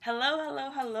Hello, hello,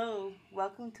 hello.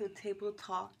 Welcome to Table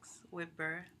Talks with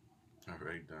Burr. All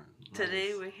right, then. Today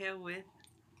Nice. we're here with,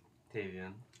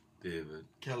 Tavian. David.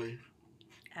 Kelly.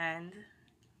 and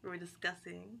we're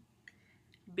discussing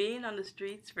being on the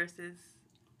streets versus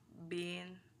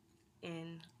being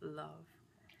in love.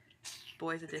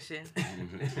 Boys edition.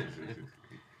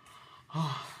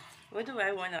 What do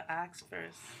I want to ask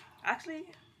first? Actually,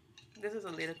 this is a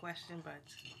later question, but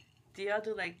do y'all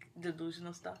do like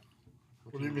delusional stuff?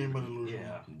 What do you mean by delusional?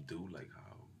 Yeah. Do like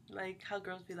how? Like how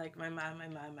girls be like, my man, my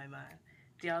man, my man.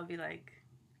 Do y'all be like,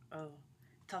 oh,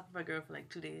 talk about a girl for like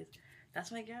 2 days?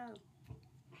 That's my girl.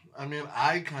 I mean,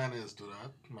 I kind of used to do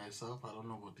that myself. I don't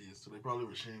know what they used to. They probably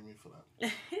would shame me for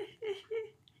that.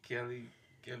 Kelly's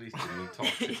giving me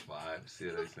toxic vibes. See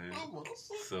what I'm saying?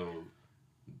 Almost. So,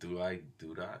 do I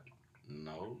do that?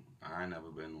 No, I ain't never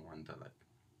been one to like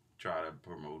try to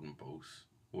promote and post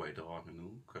who I talking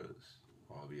to, cause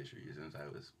obvious reasons I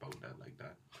was about that like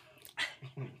that.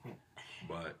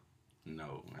 But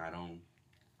no, I don't.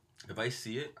 If I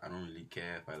see it, I don't really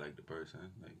care if I like the person.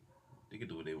 Like they can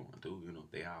do what they want to do. You know,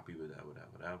 if they happy with that,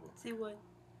 whatever. See what?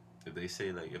 If they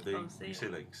say like, if they Oh, say you it. say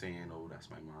like saying, oh, that's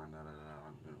my man, da da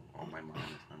da, you know, oh my man,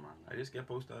 that's my man. I just get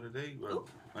post the other day. Well, Oop.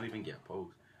 not even get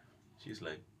post. She's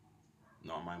like,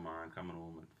 no, my man coming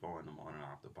home at 4 in the morning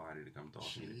after party to come talk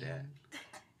to me to dad.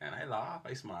 And I laugh,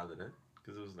 I smiled at it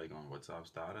because it was like on WhatsApp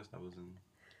status.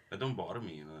 That don't bother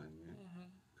me, you know what I mean?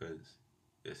 Because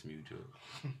it's mutual.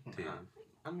 Tiv.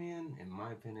 I mean, in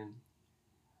my opinion,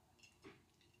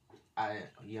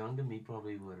 younger me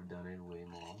probably would have done it way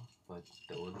more, but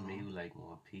the older me who like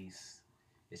more peace,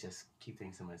 it's just keep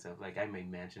things to myself. Like I may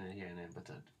mention it here and then, but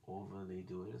to overly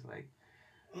do it, it's like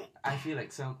I feel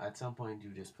like at some point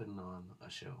you're just putting on a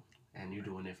show and you're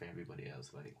doing it for everybody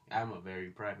else. Like I'm a very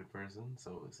private person,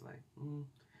 so it's like,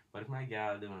 but if my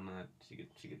gal doing that, she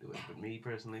could do it. But me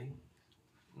personally,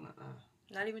 nah.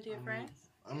 Not even to your friends?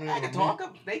 I mean, I can talk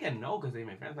up. They can know because they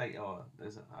my friends. Like, oh,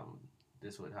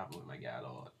 this would happen with my gal,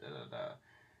 or da da da.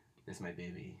 This my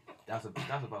baby. That's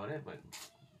about it. But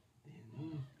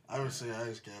I would say I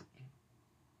just get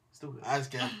stupid.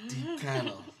 deep kind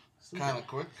of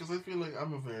quick because I feel like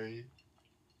I'm a very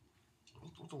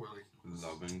what's the word like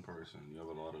Loving person. You have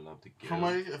a lot of love to give. from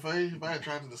my if I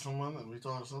attracted to someone and we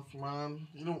talk stuff, man,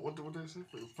 you know what they say?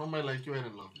 From my like you, I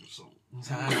didn't love you so.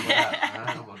 I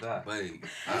don't know about that. But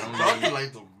Not to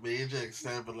like the major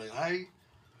extent, but like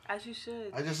As you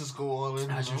should. I just go all in.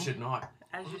 As you you know? should not.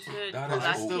 As you should. That Because is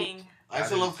that's still- king. I That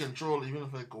still have is- control even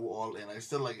if I go all in. I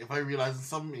still like if I realize that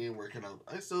something ain't working out,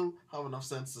 I still have enough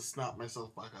sense to snap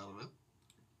myself back out of it.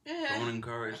 Yeah. don't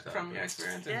encourage that. From bro. your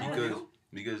experience, Yeah.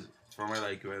 Because from I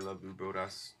like you, I love you, bro.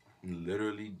 That's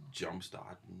literally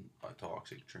jumpstarting a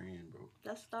toxic train, bro.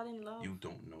 That's starting love. You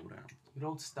don't know that. you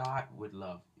don't start with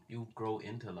love. You grow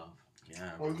into love.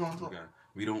 Yeah, What bro. we going to-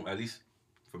 We don't. At least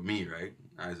for me, right?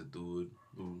 As a dude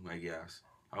who I guess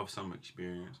have some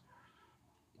experience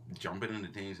jumping into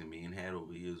things and being head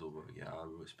over ears over, yeah,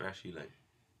 bro, especially like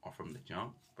or from the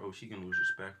jump, bro. She can lose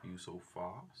respect for you so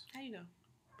fast. How you know?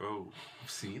 Bro, I've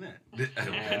seen it. I've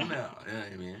been there. You know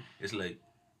what I mean? It's like,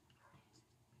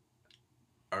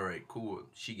 all right, cool.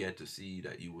 She get to see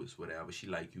that you was whatever. She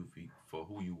like you for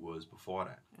who you was before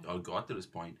that. Y'all got to this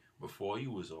point before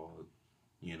you was all,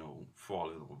 you know,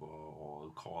 falling over,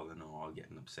 all calling her, all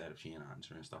getting upset if she ain't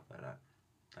answering stuff like that.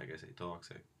 Like I say,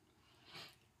 toxic.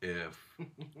 If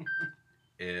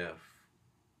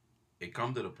it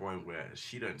come to the point where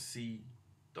she doesn't see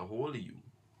the whole of you,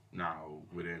 now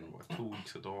within what 2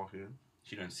 weeks of talking,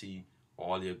 she doesn't see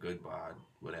all your good, bad,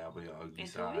 whatever your ugly In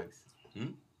 2 side. weeks? Hmm?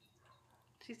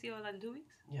 She see all that in 2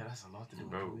 weeks? Yeah, that's a lot to do in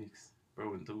Bro. 2 weeks.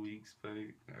 Bro, in 2 weeks,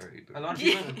 buddy. All right. A lot of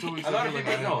Yeah. people. In 2 weeks, A lot I of feel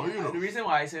people like I know. know, you know. The reason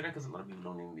why I say that because a lot of people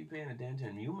don't even be paying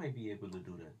attention. You may be able to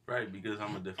do that. Right, because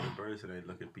I'm a different person. I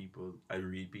look at people, I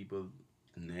read people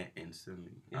net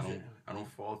instantly. I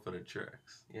don't fall for the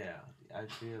tricks. Yeah, I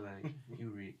feel like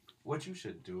what you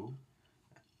should do,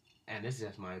 and this is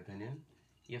just my opinion.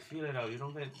 You feel it out. You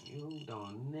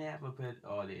don't never put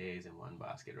all the eggs in one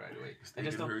basket right away. They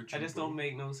can hurt you, I just bro. don't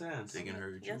make no sense. They can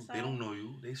hurt you. Yes, They don't know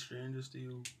you. They strangers to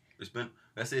you.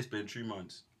 Let's say it's been 3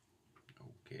 months.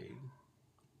 Okay.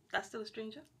 That's still a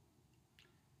stranger?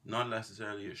 Not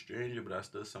necessarily a stranger, but that's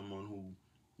still someone who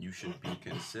you should be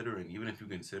considering. Even if you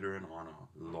consider it on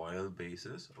a loyal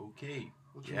basis, okay.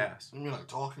 What you Yes. mean? You mean like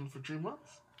talking for 3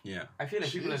 months? Yeah. I feel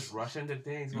like people Jeez. just rush into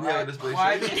things. You Why? heard this place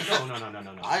Why? say-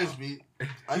 No. I just be. I You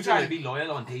feel trying like, to be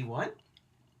loyal on day one?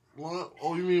 What?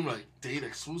 Oh, you mean like date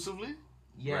exclusively?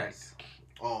 Yes.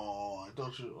 Oh, I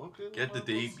thought you okay.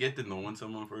 Get to knowing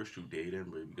someone first through dating,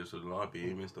 bro. Because a lot of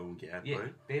babies don't get, Yeah, bro.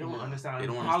 they don't Yeah. understand They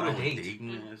don't how to understand what date. dating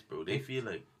is, bro. They feel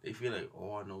like,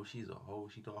 oh no, she's a hoe.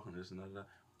 She talking this and that.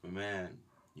 But man,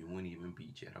 you wouldn't even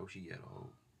beat yet. How she get a hoe?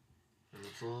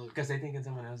 Because they thinking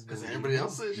someone else. Because doing it. everybody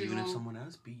else says she's Even if old. someone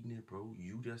else beating it, bro,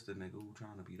 you just a nigga who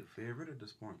trying to be the favorite at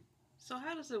this point. So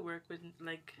how does it work with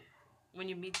like when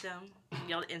you meet them?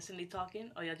 Y'all instantly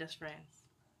talking, or y'all just friends?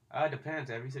 It depends.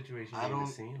 Every situation I ain't the don't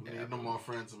same. need no more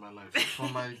friends in my life. If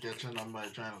somebody gets in, I'm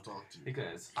like trying to talk to you.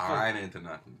 Because I ain't into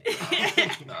nothing.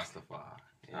 That's the fire.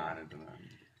 I ain't into nothing.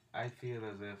 I feel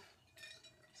as if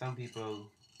some people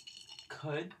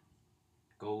could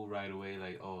go right away,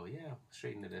 like, oh yeah,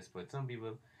 straight into this. But some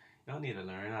people, y'all need to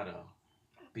learn how to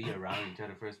be around each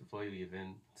other first before you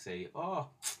even say, oh,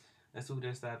 let's do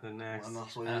this, that, the next. And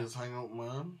that's why you just hang out,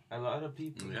 man. A lot of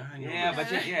people. Yeah, hang Yeah, out but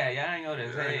this. yeah, hang out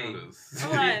this. Yeah, I Hey, know this.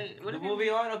 Hold on. What the if you? movie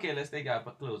on? Okay, let's take our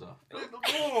clothes off.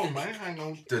 Oh, man, hang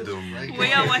out. Da-dum. Right When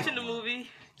here. y'all watching the movie?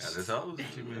 Yeah, that's how what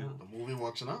you mean. The movie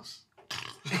watching us.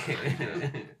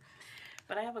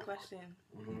 But I have a question.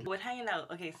 Mhm. With hanging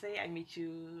out, okay, say I meet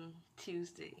you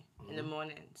Tuesday in the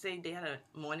morning. Say they had a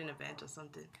morning event or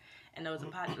something, and there was a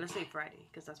party. Let's say Friday,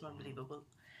 because that's more believable.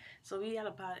 So we had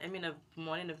a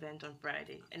morning event on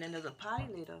Friday, and then there's a party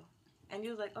later, and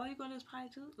you was like, "Oh, you going to this party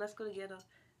too? Let's go together."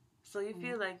 So you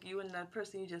feel like you and that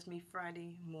person you just meet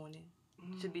Friday morning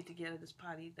should be together at this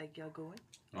party, like y'all going,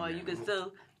 or you could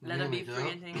still let them be free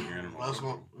and things. If I was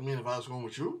going, if I was going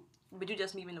with you? But you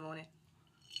just meet in the morning.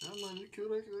 Yeah, man, you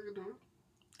cute. I can do it.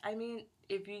 I mean,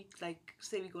 if we like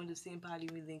say we going to the same party,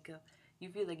 we link up. You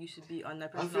feel like you should be on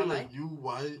that I person feel all like night? you.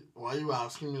 Why you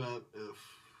asking me that? If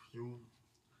you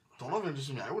don't have interest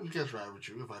in me, I wouldn't catch ride with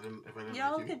you if I didn't.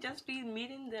 Y'all like you. could just be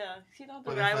meeting there. She don't have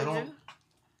But to if I ride with don't- you.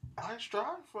 I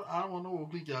strive for. I don't want no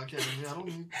oblique y'all catch me. I don't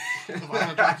need. If I'm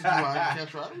attracted to you, I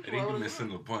catch ride with I you. think you're missing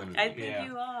the point of I it. think Yeah.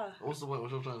 you are. What's the point?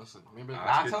 What you trying to say? Maybe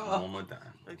Ask it told- one more time.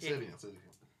 Say Okay, it again. Say it again.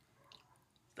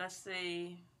 let's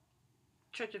say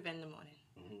church event in the morning.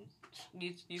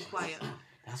 Mhm. You quiet,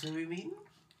 That's when we meeting?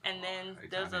 and then I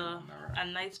there's kinda know, a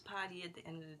nice party at the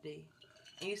end of the day,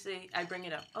 and you say I bring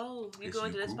it up. Oh, you It's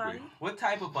going to you this groupie. party? What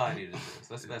type of party is this?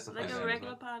 Let's specify Like that a as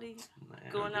regular well. party,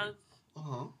 Man, going okay.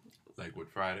 out. Like with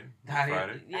Friday? Daddy-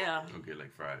 Friday? Yeah. Okay,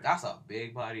 like Friday. That's a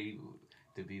big party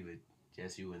to be with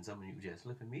just you and someone you just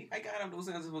flipping me. I got have no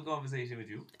sense of a conversation with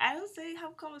you. I don't say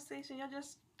have conversation. You're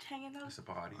just hanging out. It's a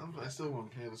party. I still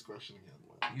want to hear this question again.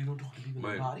 Man. You don't talk to people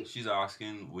in the But party? she's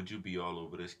asking, would you be all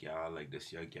over this gal, like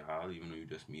this your gal, even though you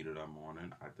just meet her that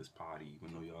morning at this party,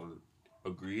 even though y'all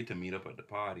agreed to meet up at the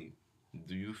party?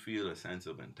 Do you feel a sense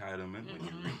of entitlement when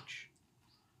you reach?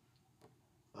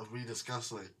 As we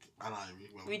discussed, like,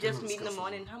 We just meet in the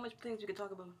morning. How much things we could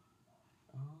talk about?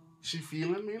 She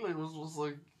feeling me? Like, was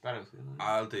like, Thought it was feeling.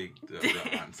 I'll take the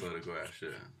answer to the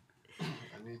question.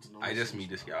 I need to know. I just some meet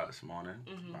this stuff. gal this morning.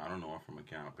 Mhm. I don't know her from a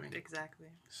camping. Exactly.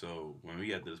 So when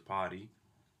we at this party,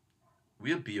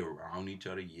 we'll be around each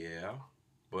other, yeah.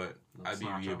 But No I'd be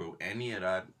snatch real, up. bro. Any of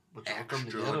that But y'all come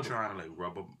extra together. trying to like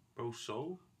rub up, bro.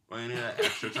 So or any of that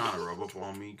extra trying to rub up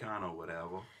on me, kind of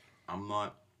whatever. I'm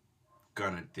not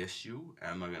gonna diss you.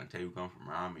 And I'm not gonna tell you come from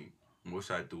around me.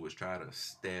 Most I do is try to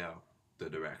steer the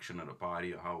direction of the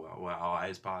party or how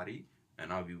I's party,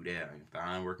 and I'll be there. If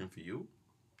that ain't working for you,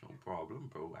 no problem,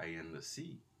 bro. I in the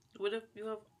sea. What if you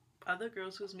have other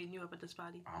girls who's meeting you up at this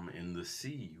party? I'm in the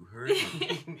sea. You heard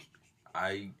me.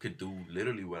 I could do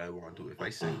literally what I want to. If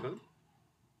I single,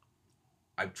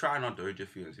 I try not to hurt your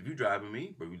feelings. If you driving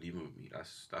me, but you leaving with me,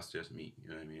 that's just me. You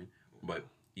know what I mean? But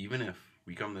even if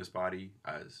we come to this party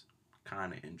as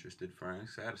kind of interested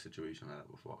friends, I had a situation like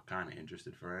that before. Kind of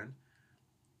interested friend.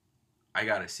 I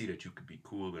gotta see that you could be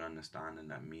cool with understanding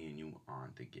that me and you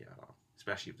aren't together,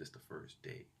 especially if this the first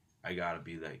day. I gotta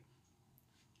be like,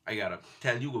 I gotta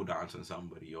tell you go dance on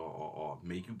somebody or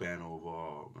make you bend over,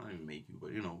 or not even make you,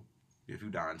 but you know, if you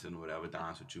dancing or whatever,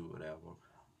 dance with you or whatever.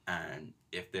 And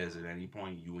if there's at any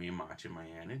point you ain't matching my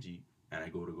energy and I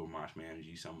go match my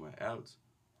energy somewhere else,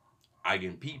 I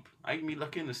can peep. I can be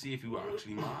looking to see if you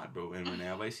actually mad, bro. And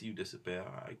whenever I see you disappear,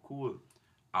 alright, cool.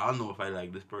 I'll know if I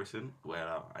like this person.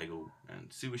 Well, I go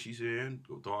and see what she's saying,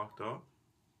 go talk to her,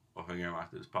 or if I get her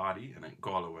after this party, and then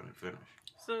call her when it finish.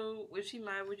 So if she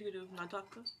mad, what you do? Not talk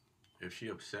to her? If she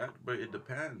upset, but it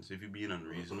depends. If you're being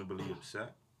unreasonably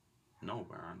upset, no,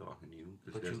 bro, I'm talking to you.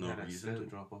 Because But there's you no gotta reason still to.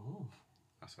 drop her home.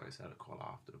 That's why I said I call her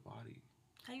after the party.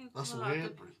 How you That's call her weird.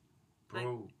 after-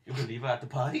 Bro, You can leave her at the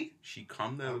party? she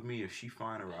come there with me. If she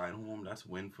find a ride home, that's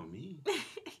win for me.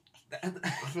 I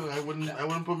feel like I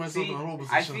wouldn't put myself See, in a whole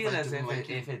I position. feel if I as didn't if like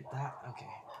you. if it that okay.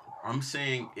 I'm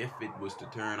saying if it was to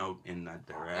turn out in that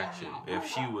direction, Mhm. if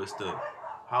she was to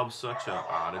have such an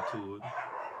attitude,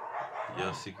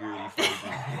 your security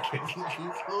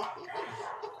fighting.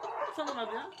 Something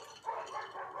like that.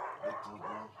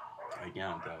 I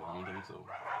can't tell. I don't think so.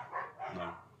 No,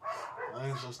 I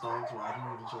think it's just dogs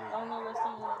riding with each Oh other. no, that's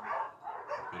not.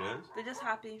 it is. They're just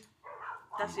happy.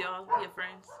 That's your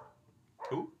friends.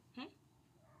 Who? Hmm?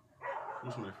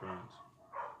 Who's my friends?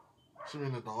 She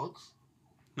mean the dogs?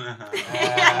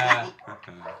 Ah,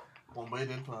 One by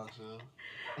did pass,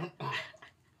 yeah.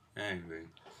 Anyway,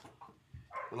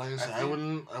 But like I said, I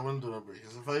wouldn't do that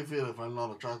because if I'm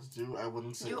not attracted to you, I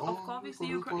wouldn't say, You- oh, of course, we're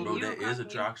you going to cry- bro, You there is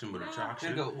attract me. attraction, but Yeah.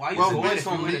 attraction. nigga, why you Well, so wait, much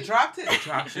for for me- attracted?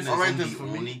 Attraction Alright, isn't then the for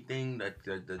me- only thing that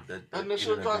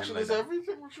initial in an event attraction like is that.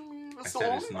 everything. What you mean? I That's the said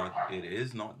only. it's not. It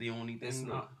is not the only thing. It's though.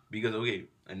 not. Because okay,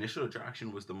 initial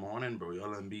attraction was the morning, bro.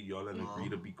 Y'all and agree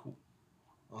to be cool.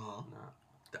 Uh-huh.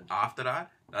 After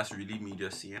that, that's really me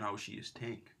just seeing how she is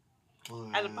think. Oh,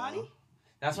 At a party?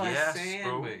 That's what Yes, I'm saying,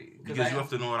 bro. wait, Because you have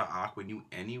to know how to act when you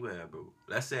anywhere, bro.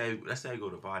 Let's say I go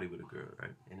to a party with a girl,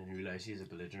 right? And then you realize she's a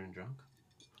belligerent drunk.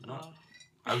 No, Oh.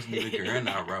 I was never going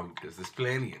that route because there's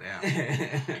plenty of them.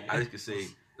 I just could say,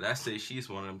 let's say she's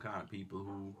one of them kind of people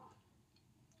who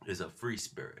is a free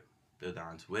spirit. They'll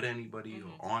dance with anybody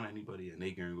or on anybody, and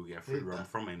they can go get free rum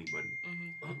from anybody.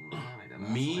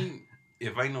 Mm-hmm. Me,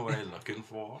 if I know what I'm looking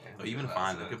for, Yeah, or even if that's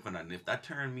I'm it. looking for nothing, if that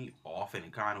turned me off in a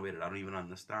kind of way that I don't even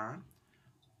understand,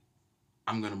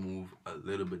 I'm gonna move a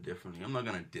little bit differently. I'm not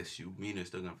gonna diss you. Me and you're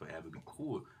still gonna forever be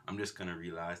cool. I'm just gonna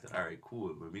realize that, all right, cool.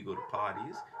 When we go to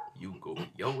parties, you go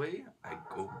your way, I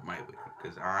go my way.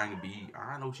 Cause I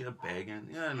know you're begging.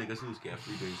 Yeah, niggas who's get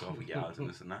free drinks off of gals and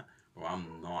this and that. Well, I'm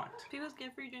not. People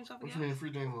get free drinks off of What you. you mean free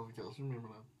drinks off the couch? You remember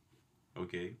that?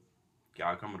 Okay.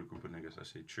 Gal come with a group of niggas. I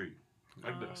say tree.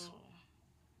 Like this.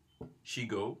 She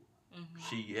go. Mm-hmm.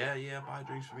 She buy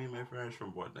drinks for me and my friends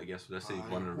from what I guess let's say Buy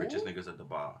one of the who? richest niggas at the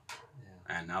bar.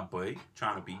 And that boy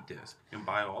trying to beat this and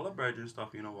buy all the bread and stuff.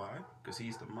 You know why? Cause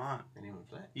he's the man. And even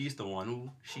flat. He's the one who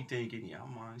she thinking, yeah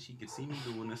man, she could see me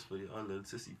doing this for your little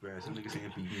sissy friends. Some niggas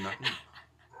ain't beating nothing.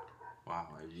 Wow,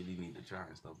 I really need to try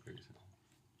and stop cursing.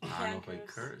 I don't know if I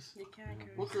curse. You can't curse.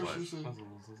 What curse What? you say?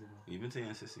 You been saying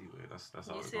sissy, way. That's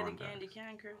how You it's say it going again. down. You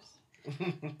can't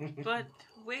curse. But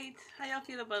wait, how y'all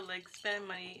feel about like spending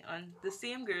money on the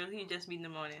same girl who you just meet in the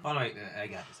morning? All right, I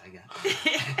got this. I got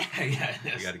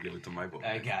this. You gotta give it to my boy.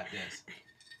 I got this.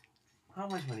 How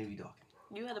much money we talking?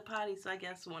 You had a party, so I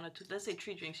guess one or two. Let's say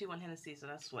 3 drinks. She won Hennessy, so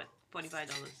that's what, $45.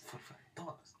 $45.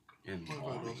 In the $45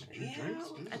 morning. for 3 Yeah.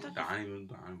 drinks? I thought I ain't even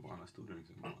buying us 2 drinks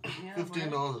in the morning. Yeah,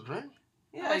 $15 a drink?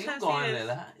 Yeah, much you Hennessy going is? a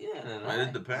little high. Yeah, a little But it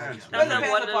high. depends. That Well, it That's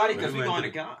depends on the party Waterloo. because we When we going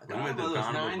went to When we went to the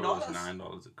carnival, bro, it was $9.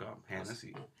 $9 a cup.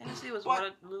 Hennessy. Hennessy was What?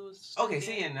 Waterloo's. Okay,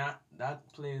 see, and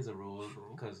that plays a role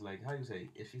True. because, like, how you say,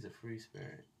 if she's a free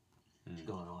spirit, she's Mm.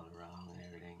 going all around and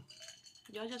everything.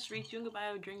 Y'all just reach. You can buy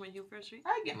a drink when you first reach.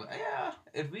 I give it, yeah.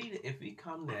 If we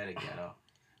come there together,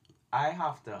 I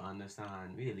have to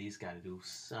understand. We at least got to do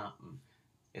something,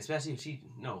 especially if she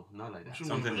not like that.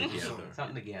 Something Mhm. together.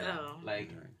 Something together, Oh. like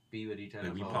Right. be with each other.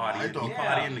 Like we for a party, while. we don't-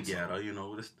 partying Yeah. together, you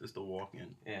know, this the walk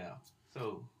in. Yeah.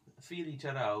 So feel each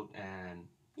other out, and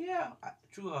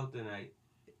throughout the night,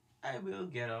 I will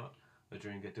get a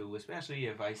drink or two, especially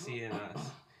if I see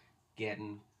us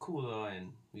getting cooler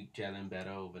and we gelling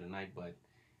better over the night. But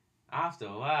after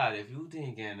a while, if you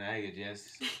thinking I could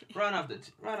just run off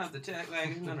the check,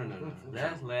 like no.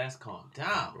 Let's calm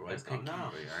down. Bro, Let's I calm pick you,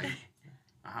 down. bro.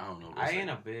 I don't know. I It's ain't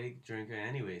like a big drinker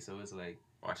anyway, so it's like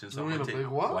watching You ain't someone a big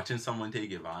what? watching someone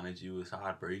take advantage of you is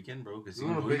heartbreaking, bro. Because You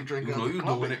you ain't a know big drinker you know at the you're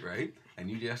club, doing eh? it right, and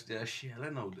you just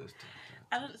shelling out this.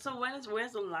 So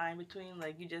where's the line between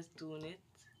like you just doing it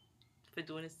for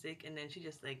doing it sick and then she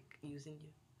just like using you?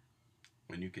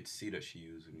 When you could see that she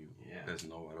using you, Yeah. there's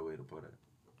no other way to put it.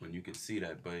 When you could see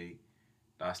that, boy,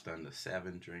 that's done the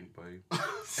 7 drink, boy.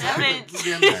 7. You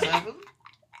getting the 7?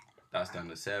 That's done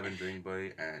the 7 drink,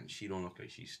 boy, and she don't look like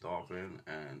she's stopping.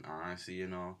 And honestly, you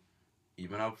know,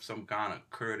 even up some kind of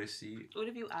courtesy, What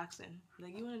if you asking?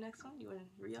 Like, you want the next one? You want to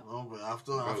re-up? No, but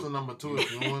after number 2,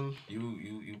 if you win,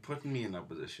 you putting me in that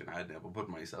position. I'd never put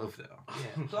myself there.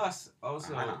 yeah. Plus,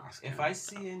 also, I'm asking. if I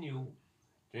seeing you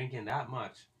drinking that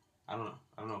much, I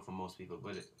don't know for most people,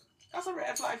 but that's a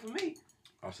red flag for me.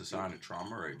 That's a sign of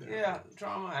trauma right there. Yeah,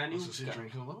 trauma, and you so she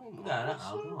drinking alone. got that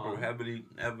Bro, alcohol. heavily,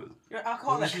 Your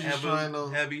alcohol, Maybe she's just trying to-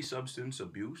 heavy substance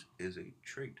abuse is a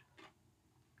trait.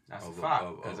 that's a of- fact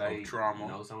of- because of I trauma.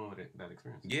 know someone with that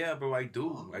experience. Yeah, bro, I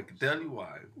do. I can tell you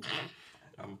why.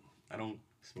 I don't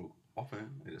smoke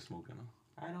often. I just smoke, you know.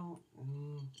 I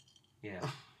don't. Yeah.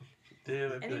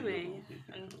 Damn, I feel Anyway,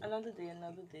 you. another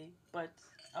day. But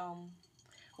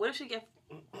what if she get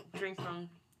drink from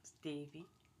Davey?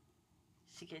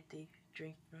 She get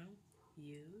drink from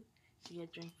you. She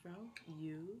get drink from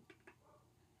you.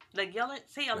 Like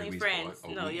say y'all Like ain't we friends.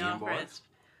 sport? Oh, No, we y'all ain't boys? friends.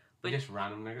 But Just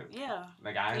random nigga. yeah,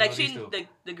 Like I like know she these two.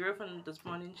 the girlfriend this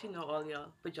morning. She know all y'all,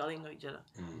 but y'all ain't know each other.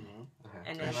 Okay.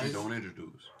 And And then she I- don't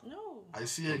introduce. no. I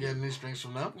see her getting these drinks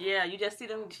from them. Yeah, you just see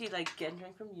them. She like getting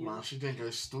drink from you. Man, she think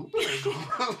I'm stupid.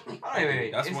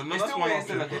 Wait. That's It's- one. No, it's that's two one ways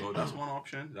to option. look at No, it. that's one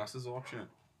option. That's his option.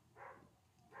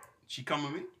 She come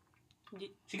with me,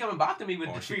 She coming back to me with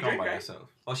or the she free come drink, by right? herself.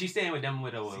 Or she staying with them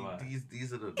with a See,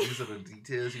 these are the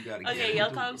details you gotta get Okay, into.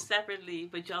 y'all come bro. separately,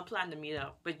 but y'all plan to meet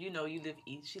up. But you know, you live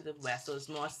east, she live west, so it's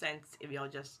more sense if y'all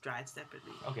just drive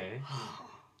separately. Okay.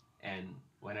 And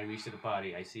when I reach to the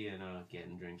party, I see her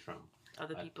getting drinks from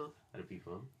Other people. other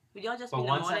people. But y'all just But meet in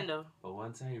the once morning though. But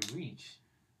once I reach,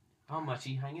 how much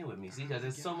he hanging with me? See, because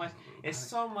it's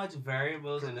so much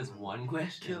variables in this one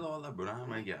question. Kill all that, but I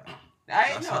might get.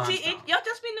 I That's know. fine. See, y'all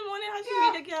just meet in the morning. How she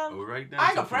Yeah. meet the girl? Oh, right now. I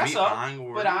so can for press me, up, I ain't gonna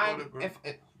worry but about it, bro.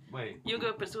 wait, You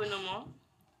go pursue no more.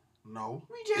 No.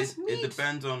 we just meet. It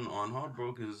depends on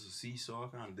heartbroken. It's a seesaw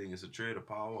kind of thing. It's a trade of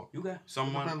power. You got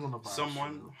Someone, Depends on the vibe,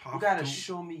 someone sure. you have gotta to.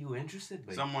 show me you interested,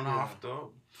 babe. Someone Yeah. have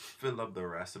to fill up the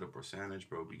rest of the percentage,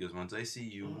 bro. Because once I see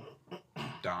you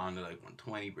down to like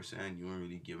 20%, you ain't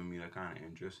really giving me that kind of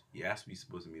interest. Yes, we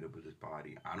supposed to meet up at this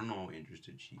party. I don't know how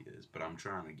interested she is, but I'm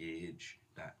trying to gauge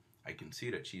that. I can see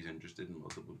that she's interested in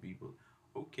multiple people.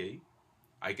 Okay,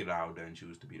 I could out there and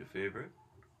choose to be the favorite,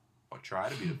 or try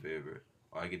to be the favorite,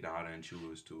 or I could out there and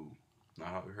choose to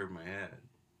not hurt my head.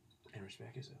 And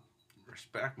respect yourself.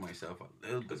 Respect myself a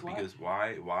little bit, That's why- because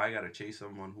why I gotta chase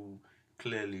someone who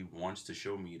clearly wants to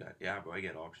show me that, yeah, bro, I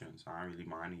get options. I don't really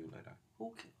mind you like that.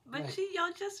 But Right.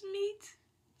 y'all just meet.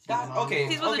 Okay,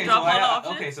 She's supposed to okay, drop so all the I,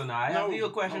 options? okay, so now I have you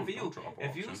a question no, for you. don't drop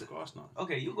If you options, of course not.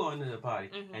 okay, you go into the party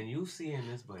Mhm. and you seeing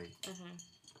this boy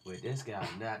with this guy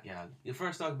and that guy, your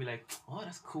first thought would be like, oh,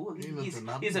 that's cool. He looked at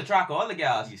nothing. He's attract all the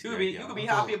guys. He's You could be like, you could be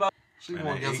yeah. happy about. She And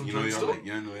want to get some you know, drinks y'all too. like,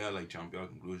 you know, y'all like jump your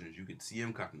conclusions. You could see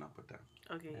him cutting up with that.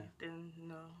 Okay, Yeah. then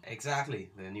no.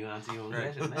 Exactly. Then you answer your own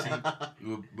Right.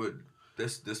 question. But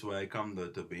this where I come to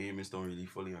Bahamians don't really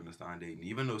fully understand dating.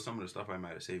 Even though some of the stuff I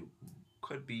might say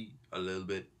could be a little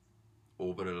bit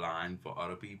over the line for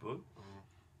other people,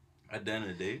 at the end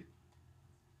of the day,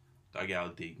 that gal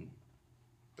dating.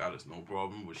 That is no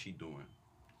problem what she doing.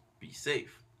 Be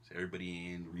safe. So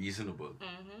everybody ain't reasonable.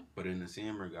 But in the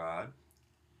same regard,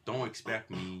 don't expect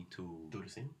me to Do the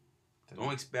same.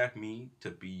 don't expect me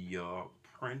to be your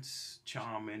Prince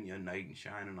Charming, your knight in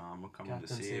shining armor coming to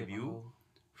save you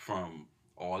from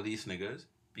all these niggas.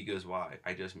 Because why?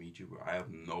 I just meet you, bro. I have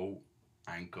no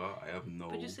anchor. I have no.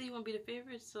 But you say you want to be the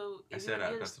favorite, so I if said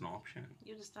you're that's an option.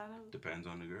 you just stand out. Depends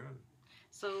on the girl.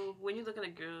 So when you look at a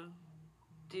girl,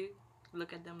 do you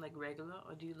look at them like regular,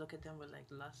 or do you look at them with like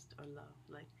lust or love?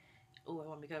 Like, oh, I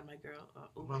want to become my girl, or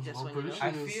oh, Well, I just I'm want you pretty to.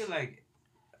 I sure- feel like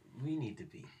we need to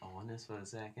be honest for a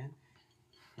second.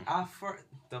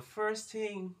 The first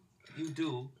thing you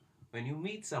do when you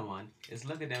meet someone is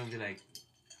look at them and be like,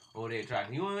 oh, they're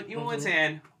attractive. You weren't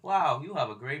saying, wow, you have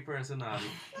a great personality.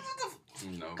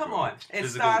 No, Come bro. on. It Physical-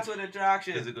 starts with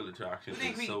attraction. Physical attraction You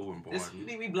think is we- so You important.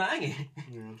 think we blinding?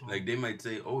 Like they might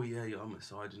say, "Oh yeah, y'all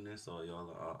misogynist or y'all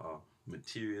are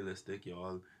materialistic,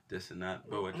 y'all this and that."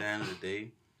 But at the end of the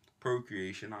day,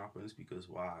 procreation happens because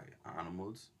why?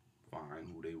 Animals find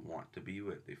who they want to be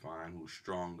with. They find who's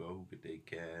stronger, who could take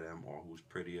care of them, or who's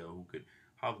prettier, who could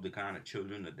have the kind of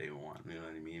children that they want. You know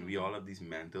what I mean? We all have these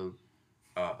mental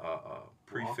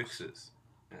prefixes.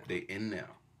 They in there,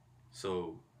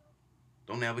 so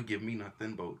don't ever give me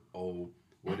nothing about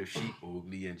what if she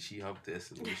ugly and she have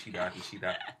this and what if she that and she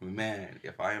that. Man,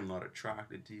 if I am not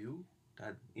attracted to you,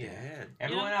 that dead.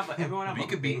 Everyone have We a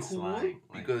could be cool baseline.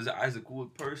 because as a cool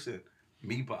person,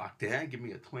 me back then, give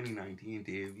me a 2019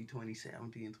 Davey,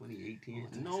 2017, 2018.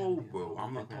 No, bro,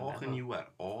 I'm not talking to you at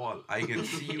all. I can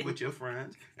see you with your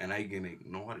friends and I can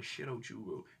ignore the shit out you,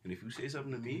 bro. And if you say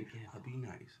something to me, I'll be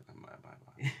nice.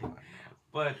 Bye.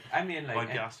 But I mean, like,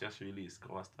 Podcast just really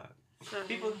discussed that. So,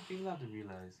 people have to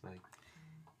realize, like,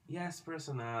 yes,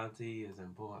 personality is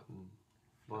important,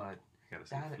 but Gotta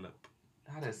say That- flip.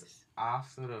 that is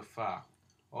after the fact.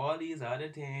 All these other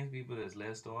things people just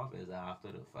list off is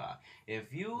after the fact.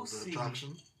 If you see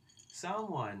attraction.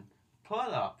 someone pull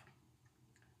up,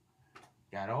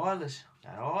 got all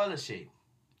the shape,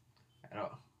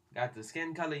 got the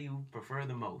skin color you prefer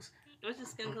the most, what's the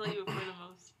skin color you prefer the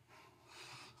most?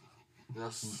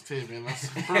 That's Tavian. That's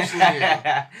personally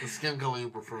the skin color you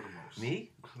prefer the most. Me?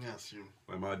 Yes, you.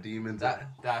 Where my demons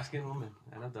Dark skin woman.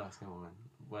 I love dark skin woman.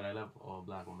 But I love all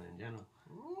black women in general.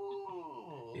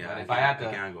 Ooh. Yeah, But I if I had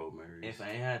to- can't go married. If I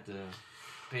had to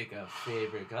pick a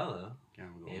favorite color, Can't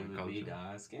go it with would be culture.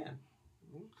 dark skin.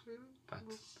 Okay.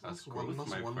 That's one- growth, that's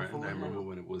my wonderful. friend. I remember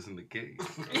when it wasn't the case.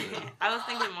 I was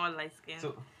thinking more light skin.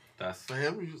 So That's For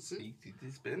him, you see.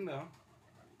 it's been there.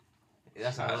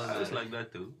 that's I how was like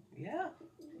that too. Yeah.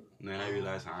 And then I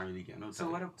realized I don't really get no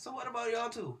So type. what about y'all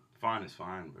two? Fine is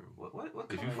fine, bro. What If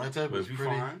color? you My type but is if you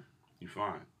pretty. fine, you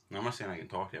fine. Now, I'm not saying I can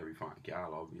talk to every fine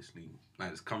gal, obviously. I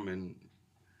just come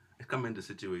into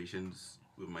situations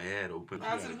with my head open.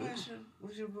 Answer the Yeah, question.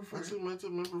 What you prefer? I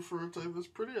think my preferred type is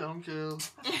pretty. I don't care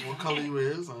what color you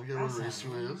is. I don't care what race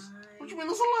you is. What you mean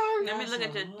it's a lie? Let me look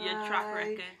at your track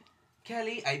record.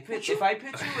 Kelly, if I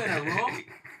put you in a room,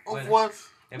 Of what?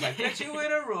 if I put you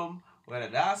in a room with a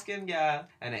dark skinned gal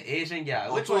and an Asian gal,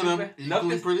 All which two one of you them pick? Love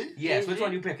equally this- pretty? Yes, which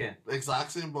one you picking?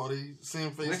 Exact same body,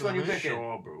 same face. Which and one you everything. picking?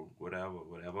 Sure, bro.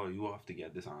 Whatever. You have to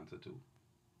get this answer too.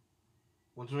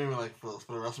 What do you mean, like for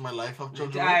the rest of my life? I've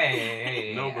judged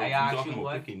Hey, No, bro. I I'm asked talking you about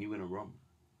what picking you in a room.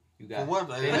 you For got.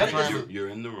 what? Hey, I'm look trying at to, You're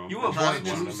in the room. You One avoid of trying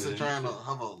them to is choose to trying to interested.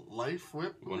 have a life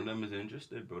with. One of them is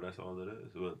interested, bro. That's all it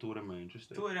is. Well, two of them are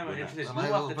interested. Two of them are But not- interested. And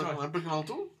You have the choice. I'm picking on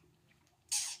two?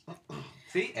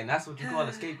 See, and that's what you call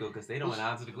a scapegoat because they don't want to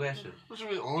answer the question. What you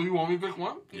mean? Oh, you want me to pick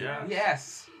one? Yeah.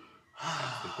 Yes.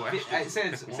 The question.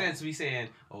 Since we saying,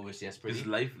 oh, it's just pretty. This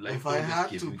life If don't I just had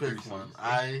give to you pick three one,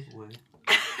 things. What?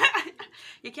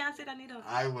 You can't say that neither.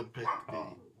 I would pick the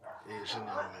Asian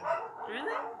young lady.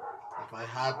 Really? If I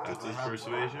had to, That's his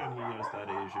persuasion. He has that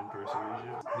Asian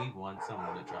persuasion. We want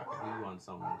someone attractive. We want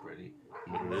someone pretty.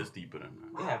 But it is deeper than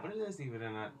that. Yeah, but it is even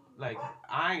than that. Like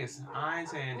I ain't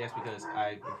saying just because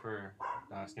I prefer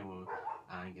dark skinned women,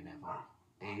 I ain't gonna have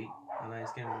date a light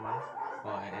skinned woman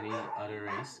or any other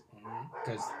race,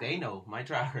 because they know my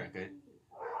track record.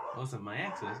 Most of my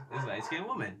exes is light skinned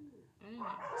women,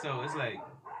 so it's like,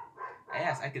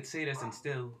 yes, I could say this and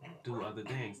still do other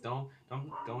things. Don't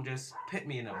just put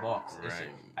me in a box. It's Right.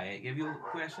 I give you a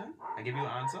question, I give you an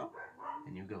answer,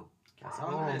 and you go. That's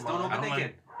all Oh, it is. my. Don't I don't overthink like.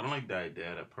 it. I don't like the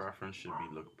idea that preference should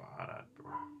be looked bad at,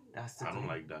 bro. That's the I don't thing.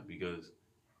 like that because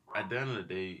at the end of the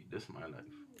day, this is my life.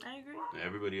 I agree.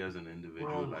 Everybody has an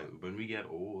individual life. When we get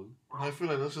old, I feel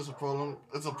like that's just a problem.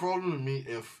 It's a problem to me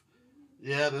if,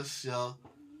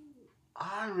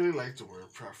 I really like the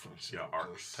word preference. your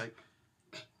archetype.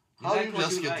 How like you what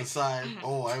just you get like. to decide,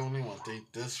 oh, I only want to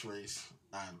date this race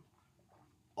and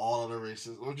all other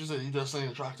races. What you say, you just saying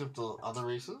attractive to other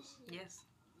races? Yes.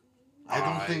 I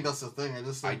don't think that's the thing. I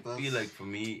just I think that's... feel like for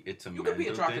me, it's a You mental could be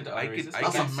attracted thing. to other races. That's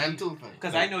a can see- mental thing.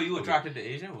 Because I know you attracted to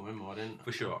Asian women more than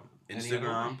For sure. Any other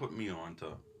Instagram one? put me on to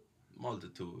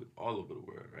multitude all over the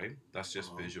world, right? That's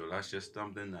just visual. That's just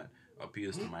something that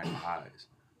appeals to my eyes.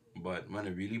 But when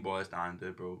it really boils down to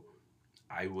it, bro,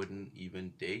 I wouldn't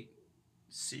even date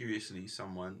seriously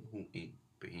someone who ain't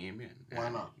Bahamian. Why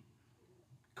not?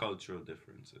 Cultural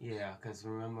differences. Yeah, because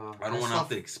remember, I don't want to have Stuff-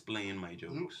 to explain my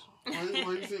jokes.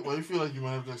 Why you feel like you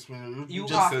might have to explain it? You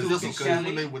just, have to, just because assume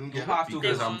Kelly, they wouldn't you get have it. to.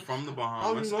 Because They I'm won't. from the How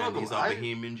Bahamas you know and though? these are I-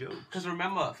 Bahamian jokes. Because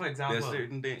remember, for There's example,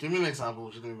 certain things. Give me an example.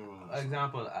 What you think about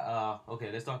this?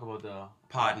 okay, let's talk about the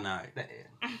Pardon I.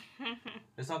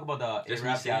 let's talk about the Just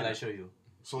Arab me saying gal I that. show you.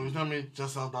 So you tell me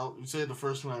just out out. You said the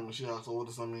first time when she asked, "Oh, what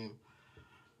does that mean?"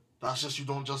 That's just you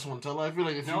don't just want to tell her. I feel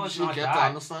like if No, you it's she not get that. to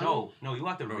understand. No, you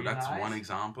have to Bro, realize. that's one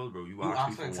example, bro. You You asked me asked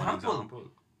for for one example. example.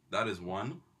 That is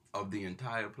one of the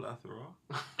entire plethora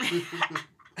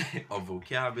of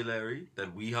vocabulary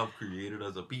that we have created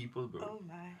as a people, bro. Oh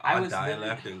my. I Our was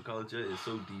dialect and culture is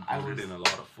so deep I rooted was- in a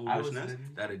lot of I was foolishness living-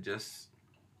 that it just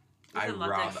There's a lot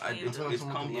to explain. it's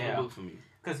comfortable Yeah. for me.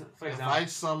 Because for If example, I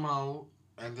somehow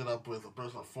ended up with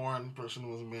a foreign person who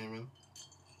was Bahamian,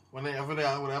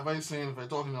 whatever I saying, if I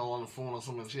talking to her on the phone or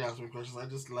something, she asks me questions, I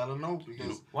just let her know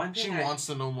because one she thing wants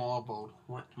to know more about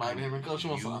my Bahamian culture. She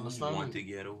wants to You understand want me. to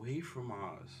get away from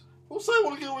us. Who said I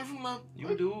want to get away from that?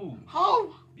 You do.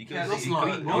 How? Because That's we not-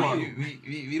 don't no, have we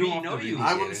to know really you. get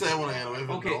I wouldn't into say I it. want to get away from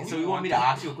okay, it. so you want me to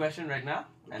ask you a question right now?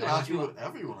 You And can I want ask me you.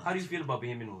 whatever you want. How do you feel about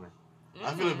Bahamian women?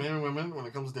 I feel like Bahamian women, when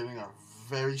it comes to dating, are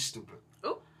very stupid.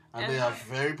 Ooh. And they are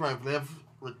very private. They have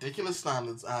ridiculous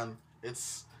standards, and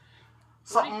it's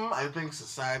something I think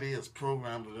society has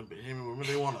programmed within Bahamian women.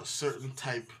 They want a certain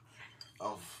type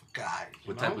of guy.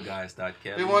 What you know? type of guys that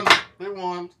Kelly? They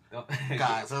want Oh.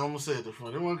 guys. I almost say it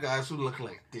different. They want guys who look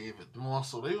like David more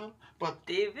so. But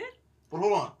David?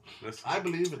 hold on. Listen, I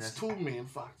believe it's Yes. two main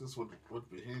factors what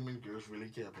Bahamian girls really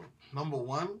care about. Number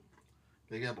one,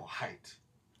 they care about height.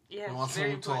 Yeah, They want it's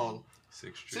very someone important. tall.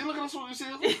 6 See, Street. look at this one. You see,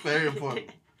 it's very important.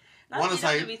 Not One you is don't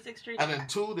have height, to be 6'3". and then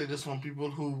 2, they just want people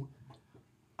who,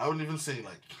 I wouldn't even say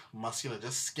like muscular,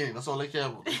 just skinny. That's all they care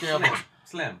about. They care about.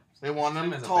 Slim. They want them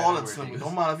Slim is a tall better and word slim. to It use.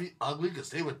 don't matter if he ugly, because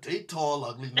they would date tall,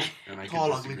 ugly. And I Tall,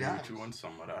 can ugly disagree guys. with you on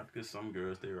some of that, because some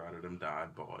girls, they rather them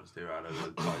dad boards. They rather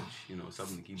the touch,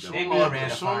 something to keep them. They me more a- rare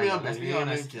to show find me a out. Let's be behaving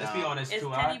honest. Let's be guy. honest, It's too.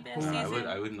 teddy bear Nah, I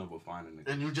season. would never find a nigga.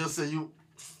 And you just say you.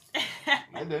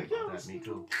 I did. That me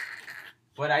too.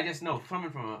 But I just know, coming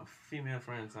from a female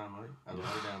friend, family, a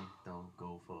lot of them don't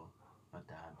go for a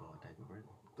dad bod type of person.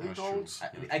 They That's don't.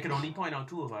 true. I can only point out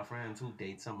 2 of our friends who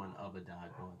date someone of a dad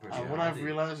bod person. What I've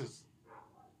realized is,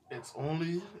 it's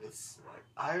like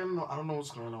I don't know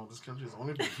what's going on with this country. It's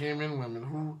only Bahamian women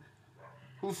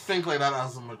who think like that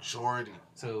as a majority.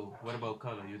 So, what about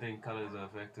color? You think color is a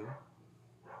effect too?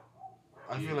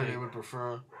 I feel like they would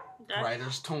prefer Dark- brighter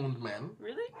toned men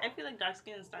Really? I feel like dark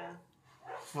skin style.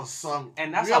 for some.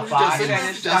 And that's We a have bad just-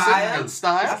 sentence, just style. in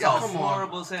style. That's Yeah, a come on.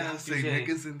 horrible sentence to Say say.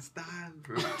 niggas in style,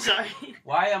 bro. Sorry.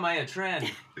 Why am I a trend?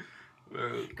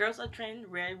 Well, Girls are trend.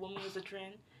 Red woman is a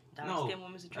trend. Dark No, skin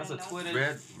woman is a trend. that's a now. Twitter.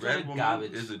 red Twitter woman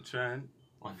garbage is a trend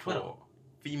on Twitter. for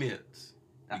females.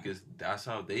 Because that's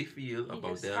how they feel He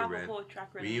about just their have a red. whole track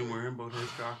record. We ain't worrying about his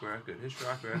track record. His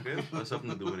track record has something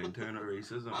to do with internal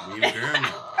racism. We ain't caring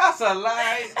about. That's a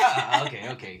lie.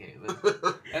 Okay.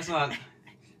 That's not.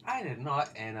 I did not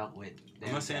end up with. I'm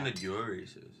them not saying guys. that you're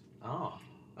racist. Oh,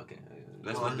 okay.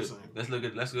 Let's What are look you at.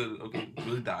 saying? Let's go. Okay,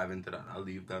 we'll dive into that. I'll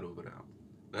leave that over there.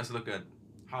 Let's look at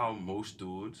how most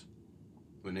dudes,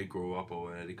 when they grow up or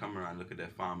whatever, they come around, look at their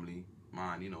family.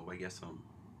 Man, I guess some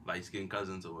light-skinned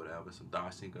cousins or whatever, some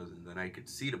dark-skinned cousins, and I could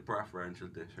see the preferential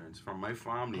difference from my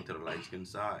family to the light-skinned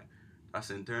side.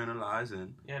 That's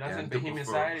internalizing. Yeah, that's in them to Bahamian prefer-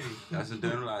 society. That's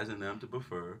internalizing them to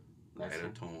prefer That's lighter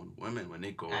it. tone women when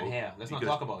they go And out. hair. Let's not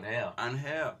Because- talk about hair. And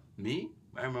hair. Me?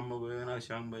 I remember when I was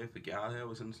young, but if a gal hair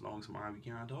was in as long as mine, we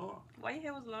can't talk. Why your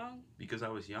hair was long? Because I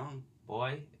was young.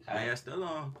 Boy, My hair's still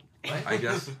long. What? I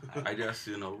just,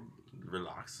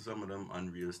 relax to some of them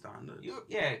unreal standards.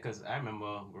 Yeah, because I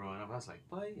remember growing up, I was like,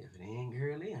 boy, if it ain't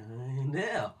girly, I ain't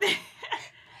there.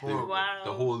 Horrible. Wow.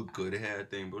 The whole good hair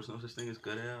thing, bro. There's no such thing as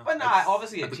good hair. But nah, That's-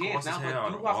 obviously at it the changed cost of now, hair but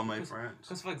out you of have all my to- friends.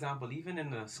 Because, for example, even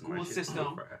in the school shit's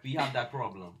system, fresh. we have that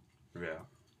problem. Yeah.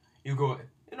 You go,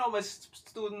 my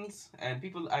students and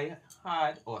people I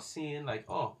had or seen, like,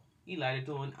 oh, he lighter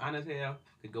tone, Anna's hair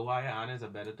could go higher, Anna's a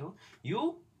better tone.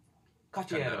 You, cut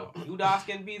your hair out. You dark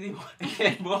skin busy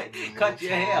boy, cut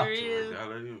your hair.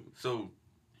 Real. So,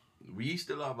 we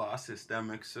still have our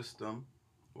systemic system.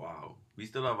 Wow. We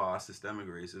still have our systemic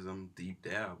racism deep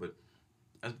there, but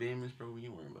as Bahamians, bro, we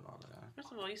ain't worrying about all of that.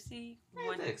 First of all, you see Yeah,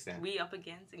 what to an extent. we up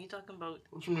against, and you talking about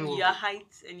What you mean? your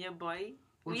height and your boy.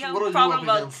 What we you- have what are a you problem up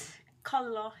about against?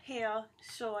 color, hair,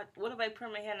 short. What if I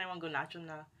perm my hair and I want to go natural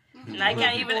now? You And I lose-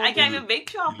 can't even bake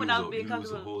chop you without lose being a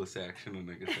comfortable. whole section of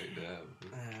niggas like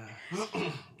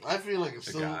that. I feel like it's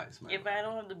The still. guys, man. If I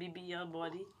don't have the BBL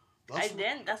body, That's,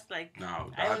 that's like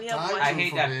No, I only have that- one. I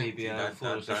hate that For me, baby. that,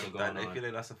 Photoshop that, going I on. feel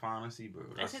like that's a fantasy, bro.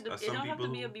 I That's, said that's it some don't have to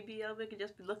people be a who- BBL, but it could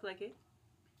just look like it.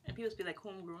 And people just be like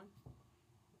homegrown.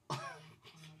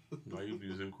 Why you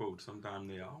using quotes? Sometimes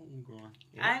they are homegrown.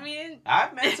 Yeah. I mean,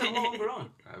 I've met some homegrown.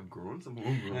 I've grown some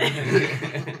homegrown.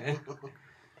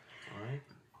 Alright.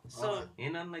 so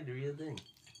Ain't nothing like the real thing.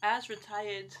 as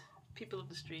retired people of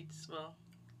the streets, well,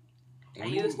 I Who-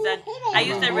 used who- that. hold on I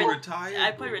used now. that. who retired,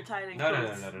 I bro? put retired in No.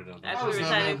 quotes. Oh, I I put was retired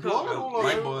never in employed. quotes. Hold on, My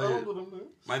I don't- boy- I don't do them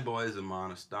things. My boy is a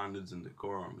man of standards and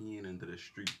decorum. He ain't into the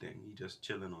street thing. He just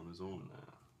chilling on his own.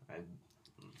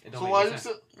 It don't So make why no you sense.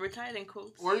 sit? Retired in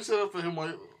quotes. Why you sit up for him?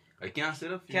 Why? I can't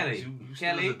sit up for Kelly, you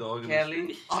still is a dog in the Kelly,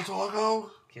 street. I talk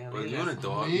out. But Kelly, you're a listen.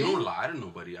 dog. Me? You don't lie to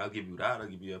nobody. I'll give you that. I'll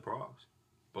give you your props.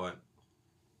 But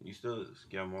you still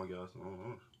scare more girls than all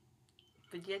of us.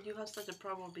 But yet you have such a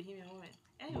problem with Bahamian women.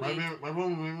 My Anyway,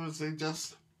 mom would say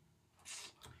just.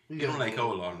 You don't like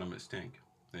how a lot of them is stink.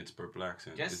 It's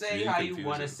perplexing. Just It's say really how you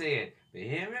want to confusing. say it.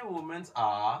 Bahamian women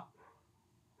are.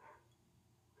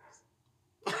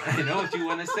 I know what you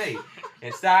want to say.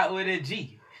 It start with a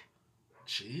G,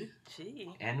 Gee. gee.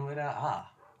 end with a R.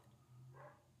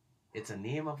 It's a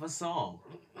name of a song.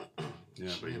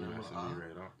 Yeah, but you're messing me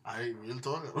right up. I real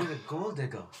talk. Look at Gold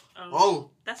Digger. Oh,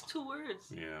 That's 2 words.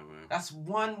 Yeah, man. That's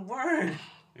one word.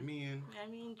 I mean, I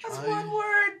mean, That's I- one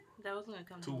word. that was gonna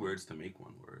come. 2 words to make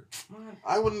 1 word. Man.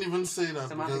 I wouldn't even say that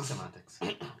Semantics, because semantics.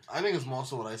 I think it's more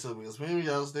so what I said because maybe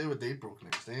guys they would date broke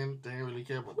niggas. They ain't really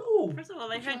care about that. Ooh, First of all,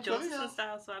 I What you heard tell Joseph ya? and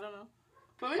style, so I don't know.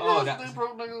 But they Oh, girls that's- date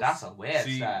broke niggas. that's a weird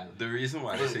See, style. the reason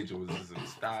why they say Joseph in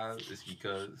style is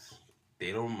because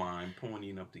they don't mind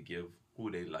ponying up to give who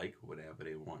they like whatever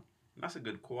they want. That's a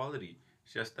good quality.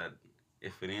 It's just that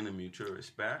if it ain't a mutual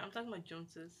respect, I'm talking about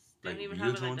Joneses. They like don't even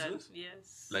real have it like that. Joneses,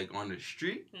 Yes. like on the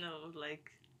street, No, like.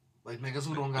 Like niggas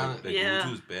who don't got it. like Yeah.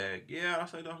 dudes bag. Yeah,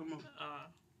 that's what I'm talking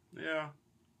about. Yeah.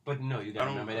 But no, you I gotta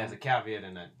don't- remember there's a caveat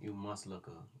in that. You must look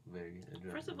very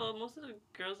attractive. First of all, most of the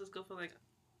girls just go for like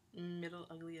middle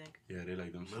ugly, like. Yeah, they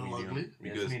like them Middle medium. ugly? Yeah,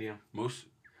 Because it's medium. most a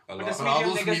But lot this But all medium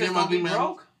those niggas medium just don't ugly be men-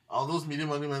 broke. All those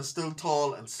medium ugly men still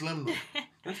tall and slim though.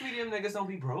 Those medium niggas don't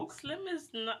be broke. Slim is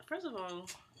not. First of all,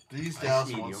 These I guys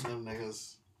see want you. slim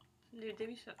niggas. dude,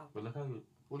 Davey, shut up. But look how you.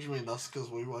 What do you mean? That's because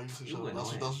why you say You shut up?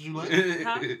 annoying. That's what you like?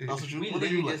 Huh? That's what you. We What do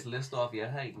you literally like? just list off your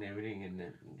height and everything, and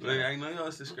then. Like, I know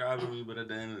y'all's describing me, but at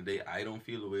the end of the day, I don't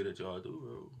feel the way that y'all do,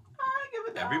 bro. I give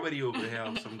it that. Everybody over there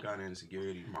have some kind of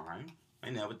insecurity. Mine, I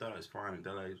never thought I was fine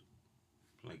until I,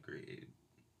 like grade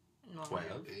No,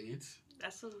 12. 8.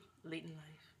 that's so late in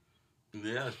life.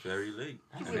 Yeah, it's very late.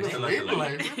 That's And late I still Late like in to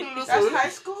life. like. That's That's what it high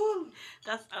is. school.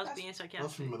 I was That's- being That's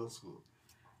sarcastic. from middle school.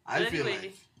 I But feel anyway.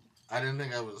 like I didn't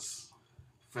think I was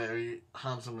very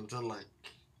handsome until like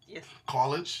Yes.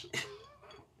 college.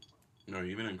 No,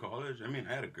 even in college. I mean,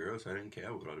 I had a girl, so I didn't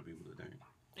care what other people would think.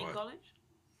 In But college?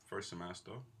 first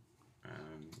semester,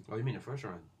 and Oh, you mean the first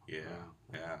run? yeah, Wow.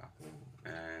 yeah,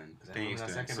 and Is that things that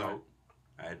to second insult,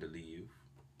 I had to leave,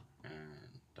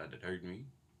 and that did hurt me.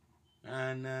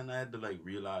 And then I had to like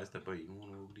realize that, but you don't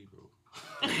want to OD, bro.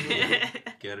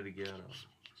 Get it together.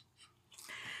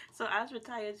 So as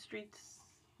retired streets,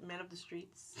 men of the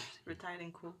streets, retired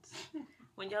in quotes,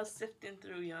 when y'all sifting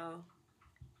through y'all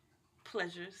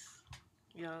pleasures,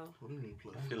 y'all. What do you mean,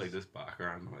 play? I feel like this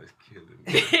background noise killing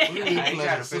me. What do you mean, I ain't play?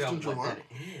 trying to figure out Assistant to what what? that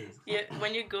is. Yeah,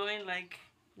 when you're going like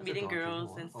That's a meeting dog, you girls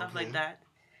know and what? stuff like Okay. that,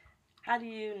 how do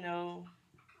you know?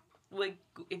 Like,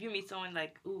 if you meet someone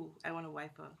like, ooh, I want to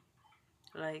wife her.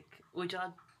 Like, would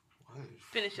y'all Why?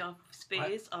 finish your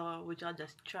space or would y'all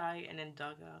just try and then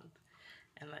dug out?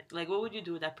 And like, what would you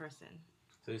do with that person?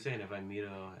 So you're saying if I meet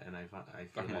her and I feel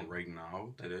Talking like about right now,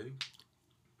 today,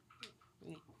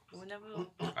 Whenever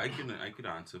I could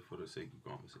answer for the sake of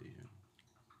conversation.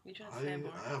 you trying to I say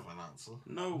have an answer.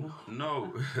 No.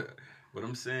 What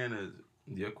I'm saying is,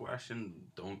 your question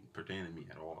don't pertain to me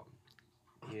at all.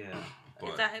 yeah, is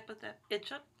But that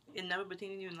hypothetical? It never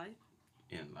pertained to you in life?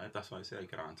 in life, that's why I say I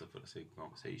could answer for the sake of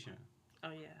conversation.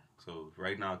 Oh yeah. So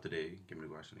right now, today, give me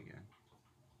the question again.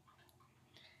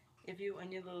 If you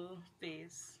on your little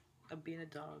phase of being a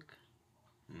dog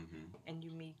Mm-hmm. and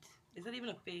you meet, is that even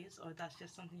a phase or that's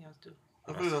just something else too?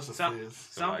 I think that's a Some- phase.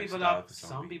 some a people lifestyle have for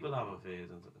some people have a phase.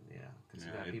 And yeah, 'cause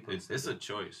you got Yeah, people. it's a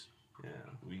choice. yeah.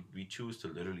 We choose to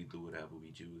literally do whatever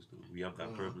we choose to. We have that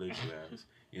Mm. privilege, whereas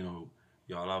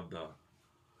y'all have the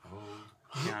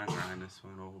can't grind this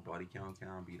one, body count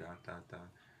can't be that.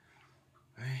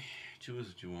 Hey, choose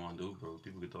what you want to do, bro.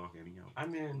 People can talk anyhow. I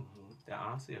mean, to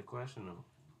answer your question though,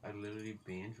 I literally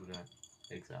been through that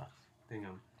exact thing.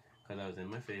 Cause I was in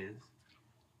my phase,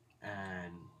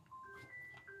 and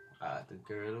the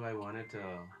girl who I wanted to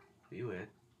be with,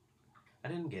 I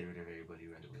didn't get rid of everybody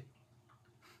right away.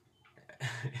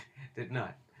 Did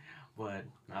not, but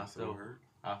I so hurt.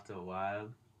 after a while,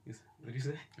 what'd you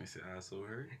say? I said I so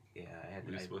hurt. Yeah, I had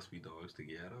We're to. supposed to be dogs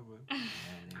together, but And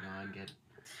and get.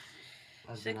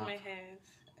 I've Shake been my off- hands.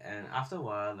 And after a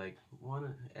while, like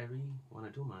every 1 or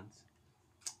 2 months,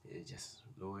 it just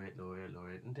lower it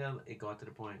until it got to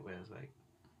the point where it's like,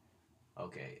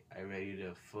 okay, I'm ready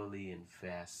to fully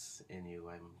invest in you.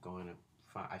 I'm going to.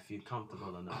 I feel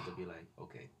comfortable enough to be like,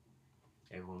 okay,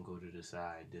 everyone go to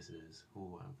decide this is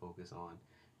who I'm focused on,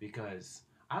 because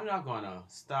I'm not gonna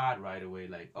start right away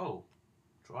like, oh,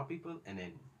 draw people and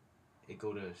then it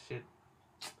go to shit.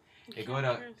 You It go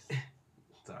can't to. curse.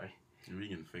 Sorry. we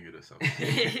can figure this out.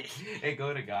 It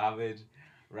go to garbage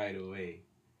right away.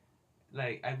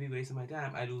 Like I'd be wasting my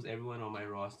time. I lose everyone on my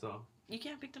roster. You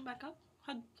can't pick them back up.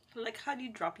 How do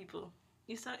you drop people?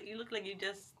 You look like you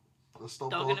just Let's stop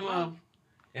dogging talking them out.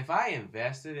 If I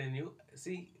invested in you,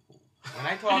 see, when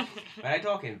I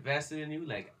talk invested in you,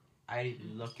 like I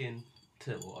looking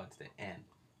towards the end.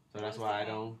 So that's why I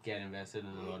don't get invested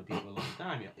in a lot of people all the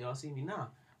time. Y'all see me now.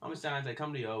 How much times I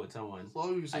come to y'all with someone, So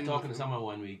all you say I is talking to looking- someone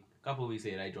 1 week, couple of weeks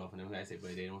later I dropping them. I say,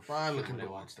 but they don't. Fine fit looking what I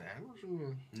towards want. that. What you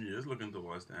mean? Yeah, it's looking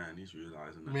towards the end. He's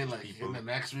realizing You that mean these like people. in the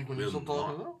next week when you will stop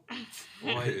talking?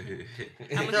 not- Boy,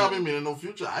 You can't be meaning no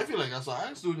future. I feel like that's why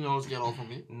I student always get off of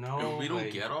me. no, Yo, we don't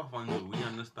like, get off on you. We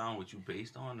understand what you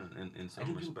based on in I some think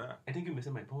you- respect. I think you're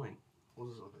missing my point. What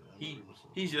is okay? I know He you must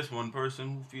know. he's just one person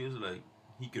who feels like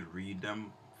he could read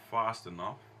them fast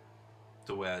enough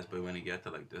to whereas, but when he get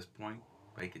to like this point,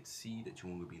 I could see that you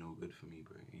won't be no good for me,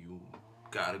 bro. You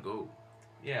gotta go.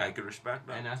 Yeah, I could respect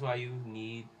that. and that's why you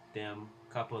need them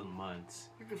couple months.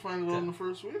 You can find it on the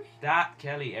first week. That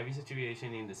Kelly, every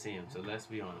situation ain't the same. So let's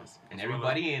be honest, and That's what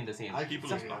everybody ain't the same. I keep People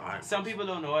some, is lying. some people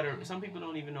don't know how to. Some people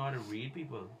don't even know how to read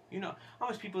people. You know how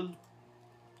much people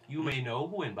you may know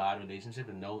who in bad relationship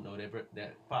and don't know their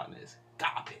partner is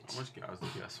garbage. How much guys do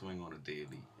you swing on a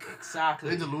daily?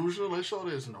 Exactly. They delusional. They sure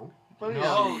there's no. Plenty of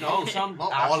No, them. no, some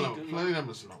Not all actually of them. do. Plenty of them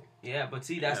is no. Yeah, but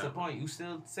see, that's Yeah. the point. You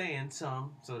still saying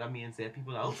some, so that means there are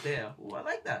people out there who I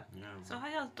like that. Yeah. So how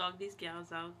y'all dog these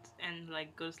gals out and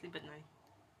like go to sleep at night?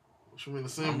 What you mean the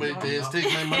same I'm way not- they is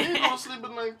taking my money and go to sleep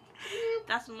at night?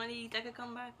 That's money that could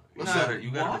come back. You Nah,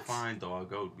 gotta what? define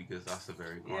dog out because that's a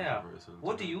very Yeah. controversial.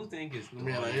 What do term. you think is? You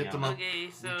mean I dogging hit them out? up?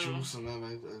 Okay, so Juice and then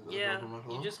I yeah, drop them off.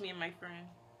 you just me and my friend.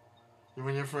 You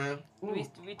and your friend?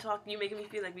 We talk. You making me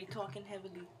feel like we talking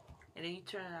heavily, and then you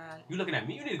turn around. You looking at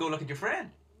me? You need to go look at your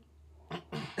friend.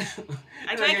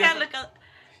 I can't look up.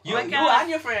 You, I you can't- and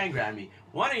your friend grind me.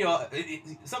 One of your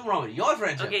something wrong with your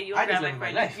friendship. Okay, you I grind just my live my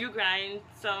friend. life. You grind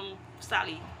some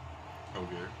Sally.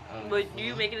 Okay. But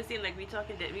you making it seem like we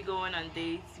talking that we going on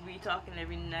dates, we talking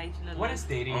every night. You know, What like- is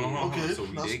dating? Uh-huh. Okay, So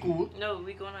we that's dating. cool. No,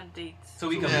 we going on dates. So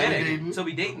we Yeah, committed. we dating. So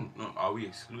we dating. No, are we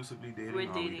exclusively dating? We're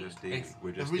or Are we dating. just dating? Ex- We're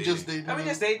If just we dating. just dating, Are we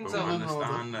just dating? But So we no,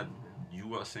 understand that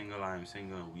you are single, I am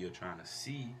single, and we are trying to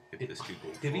see if this could go.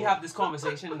 did we forward. have this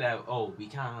conversation that we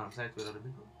can't have sex with other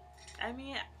people? I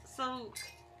mean, so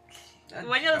That-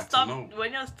 when y'all that's a stop,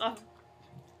 no.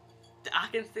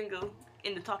 acting single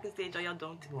in the talking stage, or y'all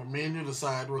don't. well, me and you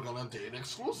decide we're gonna date Bro,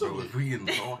 exclusively. if we in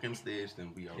the talking stage,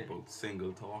 then we are Yeah. both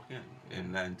single talking,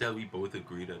 and until we both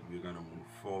agree that we're gonna move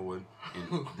forward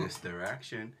in this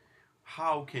direction,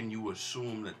 how can you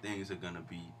assume that things are gonna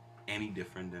be any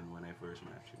different than when I first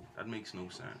met you? That makes no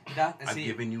sense. I've See,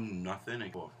 given you nothing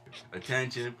except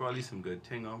attention, probably some good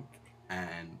tingum,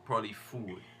 and probably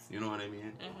food. You know what I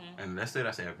mean? Mm-hmm. And let's say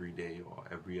that's every day or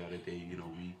every other day. You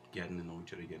know, we getting to know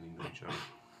each other, getting to know each other.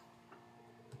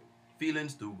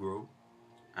 Feelings do grow,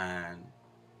 and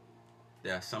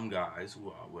there are some guys who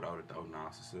are without a doubt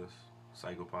narcissists,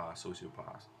 psychopaths,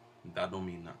 sociopaths. That don't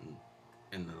mean nothing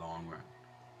in the long run.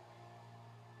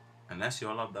 Unless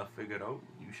y'all have that figured out,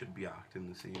 you should be acting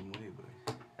the same way.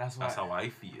 But that's why. that's how I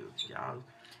feel. Y'all,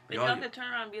 But y'all could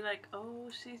turn around and be like, oh,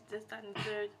 she's this, that, and the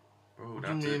third. bro, What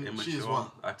that's you an mean, she's immature.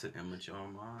 what? That's an immature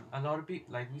mind. A lot of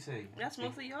people, like we say, That's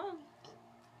mostly y'all.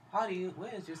 how do you?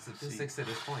 Where's your statistics to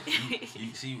this point?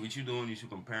 You see what you doing? You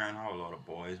comparing how a lot of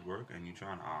boys work, and you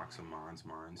trying to ask a man's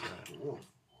mindset. Whoa.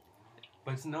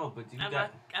 But no, but you I'm,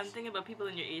 got. I'm thinking about people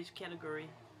in your age category.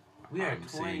 We are I'm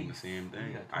saying the same thing.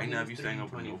 we are I never be 23, saying up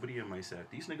with 20. nobody in my set.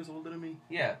 These niggas older than me.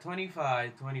 Yeah,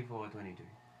 25, 24, 23.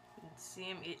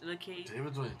 Same age, locate.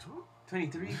 David 22?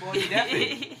 23, 40,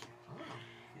 definitely.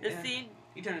 The Yeah. same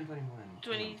You turning 21.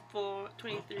 24,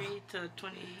 23 to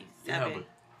 27.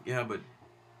 Yeah, but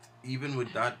even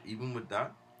with that,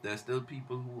 there's still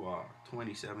people who are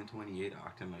 27, 28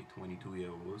 acting like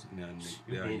 22-year-olds. And then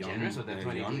You're they're being young, generous with that they're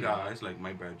 22 young year old. guys like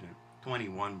my brother,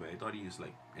 21, but I thought he was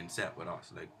like in set with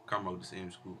us, like come out the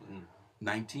same school. Mm.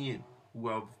 19, who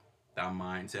have that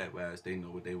mindset whereas they know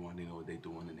what they want, they know what they're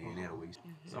doing, and they ain't had a waste.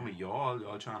 Some of y'all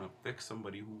trying to fix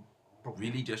somebody who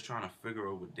really just trying to figure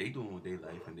out what they doing with their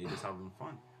life and they just having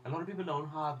fun. A lot of people don't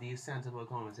have these sensible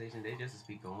conversations. They just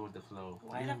speak going with the flow.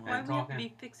 Why, Yeah, why man. we have to Talking.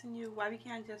 be fixing you? Why we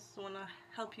can't just want to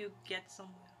help you get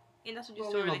somewhere? And that's what you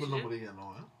Well, still we helping relationship. nobody get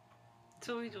nowhere.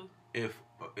 So we do.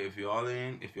 If y'all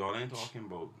ain't talking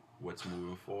about what's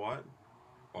moving forward,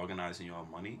 organizing your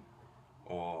money,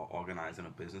 or organizing a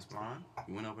business plan,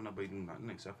 you ain't helping nobody do nothing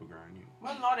except for grind you.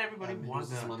 Well, not everybody And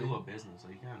wants use to money. do a business, so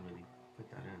you can't really put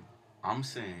that in. I'm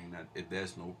saying that if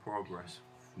there's no progress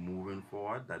moving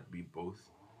forward that we both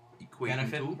equating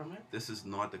Benefiting to, from it? this is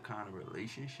not the kind of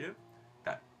relationship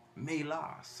that may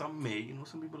last. Some may,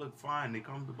 some people look fine, they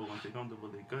comfortable. Once they comfortable,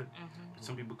 they good. But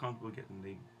some people comfortable getting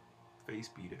their face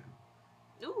beat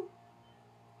in. Ooh,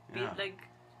 be Yeah. like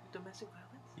domestic violence.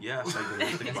 Yeah, it's like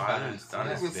domestic Yes, violence. That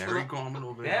yes. is very common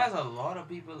over There's here. a lot of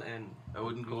people in I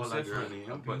wouldn't call that abusive girl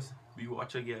name, but abuse. we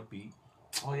watch her get beat.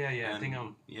 Oh yeah, yeah. I and think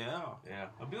yeah. yeah.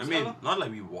 I Abuse. mean, not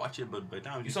like we watch it, but by the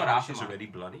time You saw the she's aftermath. already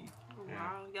bloody. Yeah.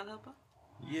 Wow, y'all help her?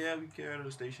 Yeah, we carry her to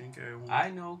the station, carry her home. I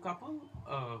know a couple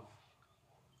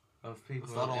of people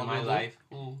Is that all in my you do? life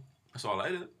who That's all I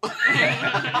did.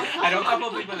 I know a couple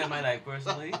of people in my life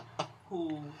personally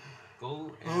who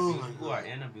go and Oh my who God. are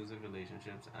in abusive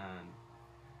relationships, and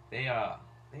they are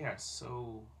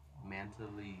so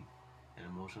mentally and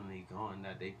emotionally gone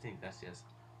that they think that's just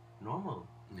normal.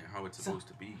 Yeah, how it's supposed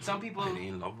to be. some people- They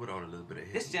in love without a little bit of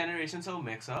hate. This generation so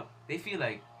mixed up. They feel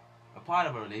like a part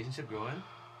of a relationship growing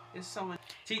is someone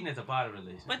cheating is a part of a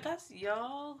relationship. But that's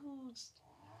y'all who's.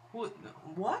 Who,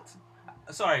 what?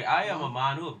 Sorry, I am a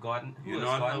man who You're has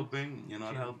not gotten. helping. You're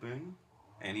not helping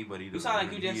anybody to You sound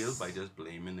like learn you and heal just- by just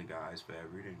blaming the guys for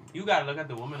everything. You gotta look at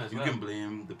the woman as You well. can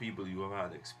blame the people you have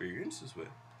had experiences with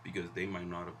because they might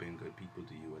not have been good people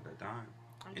to you at that time.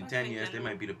 I'm In talking 10 years, they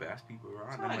general. might be the best people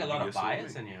around. Sound That like might a lot be of your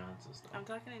bias soulmate. in your answers. Though. I'm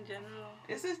talking in general.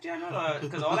 Is this general?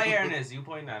 Because all I hearing is you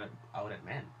pointing out at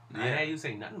men. I Yeah. hear you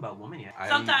saying nothing about women yet.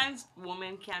 Sometimes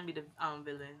women can be the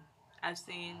villain.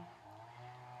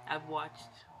 I've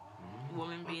watched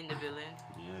women being the villain.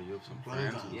 Yeah, you have some Plenty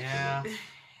friends. times. who's Yeah.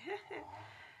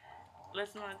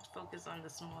 Let's not focus on the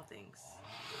small things.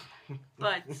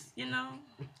 But, you know,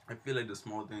 I feel like the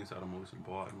small things are the most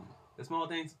important. The small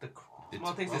things,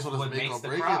 small things That's is what what it's make makes or the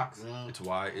break it. Crocs. Yeah.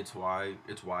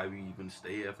 It's why we even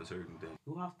stay here for certain things.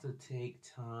 You have to take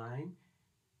time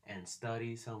and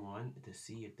study someone to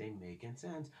see if they making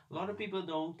sense. A lot of people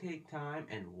don't take time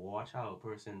and watch how a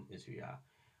person is react.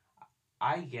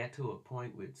 I get to a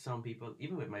point with some people,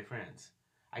 even with my friends.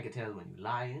 I can tell when you're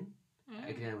lying.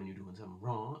 I can tell when you're doing something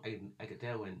wrong. I can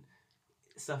tell when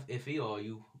stuff iffy or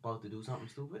you about to do something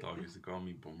stupid. Dog used to call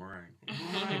me boomerang.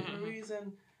 Right, the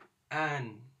reason.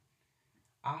 And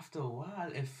after a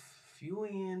while, if you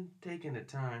ain't taking the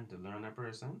time to learn that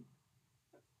person,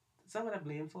 some of that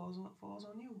blame falls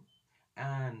on you.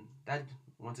 And that,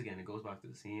 once again, it goes back to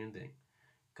the same thing.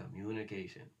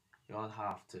 Communication. Y'all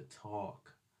have to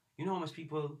talk. You know how much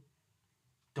people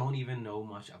don't even know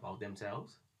much about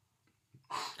themselves?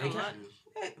 They A lot. can't.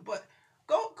 Hey, but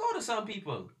go to some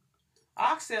people.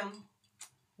 Ask them,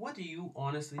 what do you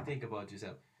honestly think about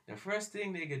yourself? The first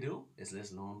thing they could do is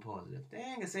listen on positive. They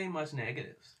ain't gonna say much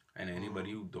negatives. And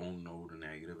anybody who don't know the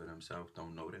negative of themselves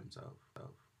don't know themselves.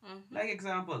 Like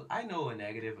example, I know a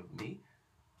negative of me.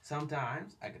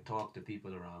 Sometimes I could talk to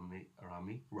people around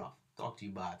me rough. Talk to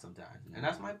you bad sometimes. And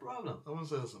that's my problem. I wouldn't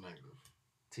say it's a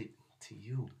negative. To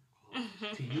you.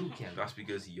 To you, Kelly. That's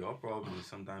because your problem is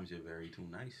sometimes you're very too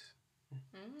nice.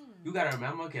 You gotta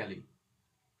remember, Kelly.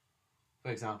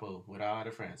 For example, with our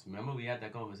other friends, remember we had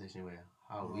that conversation where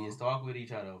how we is talk with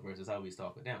each other versus how we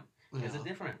talk with them. There's a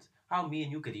difference. How me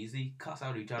and you could easily cuss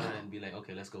out each other and be like,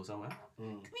 okay, let's go somewhere.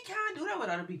 We can't do that with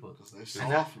other people. Because they're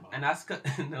And, soft, and that's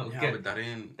no. Yeah, Kelly, but that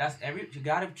ain't. that's you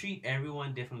gotta treat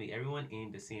everyone differently. Everyone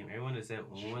ain't the same. Everyone has their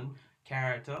own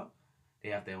character. They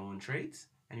have their own traits,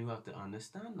 and you have to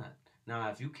understand that. Now,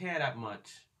 if you care that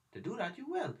much to do that, you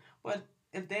will. But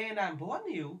if they ain't that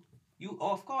important to you,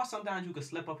 of course sometimes you could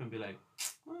slip up and be like,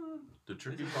 The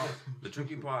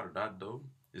tricky part of that though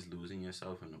is losing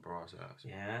yourself in the process.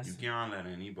 yes. You can't let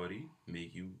anybody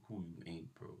make you who you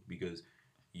ain't, bro. Because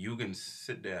you can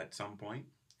sit there at some point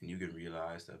and you can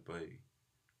realize that, boy,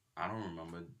 I don't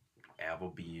remember ever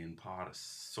being part of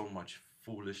so much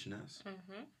foolishness.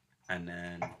 And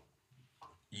then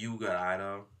you got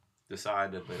either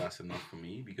decide that, but that's enough for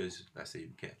me because let's say you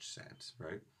catch sense,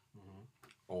 right?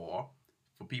 Or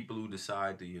for people who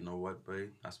decide that, you know what, babe,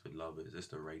 that's what love is. It's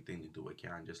the right thing to do. I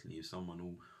can't just leave someone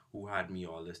who had me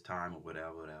all this time or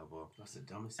whatever. That's the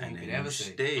dumbest thing And you then could ever you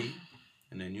say. stay,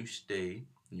 and then you stay,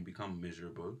 and you become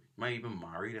miserable. You might even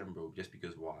marry them, bro, just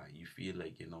because why? You feel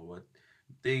like, you know what,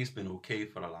 things been okay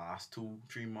for the last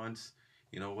 2-3 months.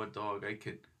 You know what, dog, I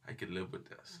could live with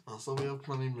this. Also, we have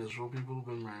plenty of miserable people who've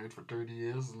been married for 30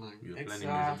 years. And like, We have plenty Exactly. of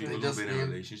miserable people They who've just been in ain't-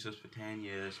 relationships for 10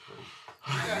 years, bro.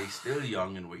 And they still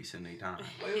young and wasting their time.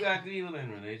 Well, you got people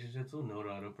in relationships who know the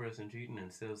other person cheating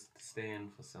and still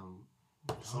staying for some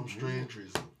some strange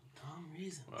reason. dumb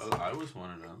reasons. Well, I was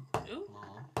one of them. Ooh,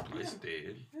 I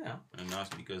stayed. Yeah. And that's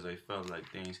because I felt like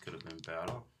things could have been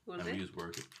better. was And it? we was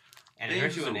working. And it Things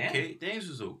hurt you was in the end. okay. Things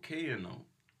was okay, you know.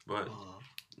 But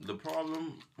the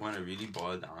problem, when it really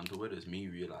boiled down to it, is me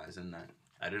realizing that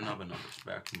I didn't have enough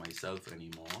respect for myself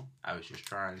anymore. I was just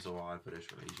trying so hard for this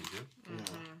relationship.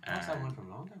 That's that one And from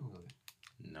a long time ago.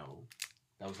 no.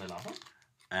 That was the last one?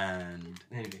 And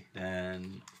Anyway.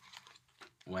 then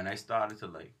when I started to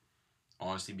like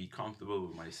honestly be comfortable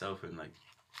with myself and like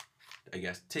I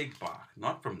guess take back,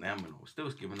 not from them, you know, still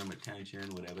was giving them attention,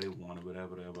 whatever they wanted,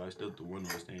 whatever. I was still doing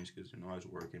those things because, you know, I was a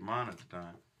working man at the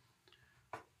time.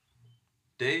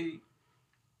 They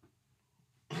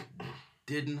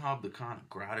didn't have the kind of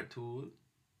gratitude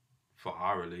for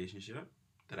our relationship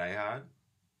that I had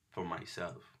for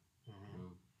myself.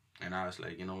 And I was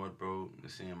like, you know what, bro, the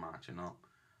same matching up.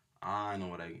 I know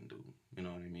what I can do. You know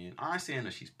what I mean? I ain't saying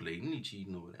that she's blatantly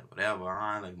cheating or whatever.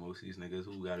 I ain't like most of these niggas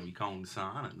who gotta be counting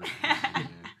sign and nothing.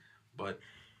 But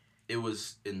it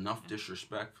was enough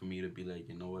disrespect for me to be like,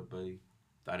 you know what, babe,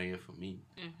 that ain't for me.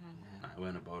 I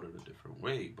went about it a different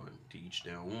way, but to each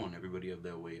their own. Everybody have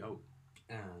their way out.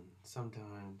 And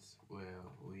sometimes where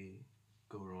we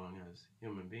go wrong as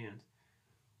human beings,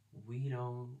 we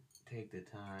don't take the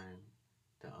time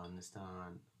to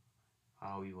understand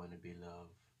how we want to be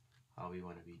loved, how we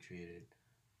want to be treated.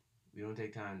 We don't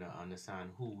take time to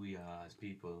understand who we are as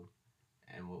people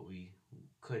and what we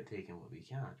could take and what we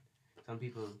can't. Some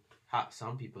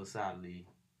people sadly,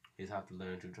 is have to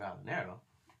learn through trial and error.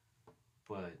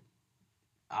 But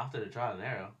after the trial and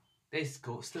error, they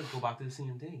still go back to the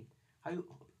same thing.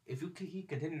 If you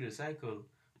continue the cycle,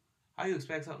 how you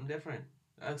expect something different?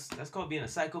 That's called being a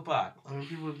psychopath. I mean,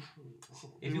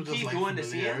 If you just keep like doing the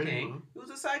same familiarity, thing, man. you was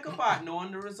a psychopath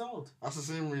knowing the result. That's the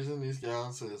same reason these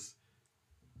guys says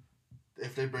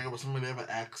if they break up with somebody they have an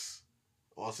ex,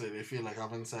 or say they feel like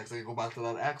having sex, they go back to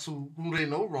that ex who they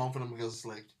know wrong for them because it's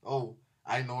like, oh,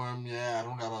 I know him, I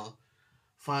don't gotta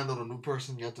find out a new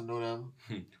person, get to know them.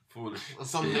 Foolish. Or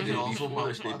something they can also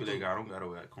foolish. They find be like, out. I don't gotta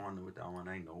wear a condom with that one.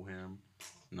 I know him.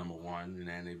 Number one, and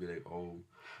then they be like, oh,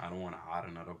 I don't want to add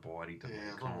another body to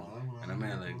my condom. And I'm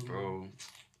like, bro.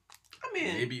 I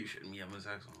mean, maybe you shouldn't be having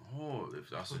sex on hold if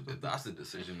that's the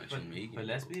decision that you're making. But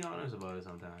let's be honest about it.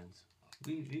 Sometimes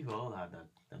we've all had that.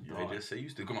 I just say you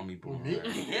still come on me, bro.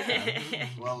 Yeah.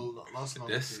 Well, that's not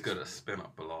This could have spin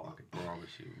up a block. I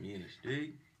promise you. Me in the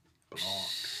street, block,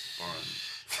 fun.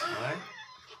 What?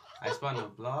 I spun the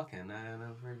block and I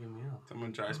never freaking me up.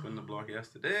 Someone tried to spin the block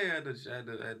yesterday. I had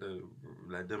to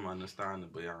let them understand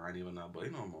it, but I ain't even know. But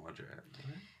you know more, Jack.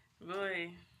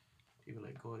 Boy. People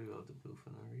like Cody out the blue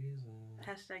for no reason.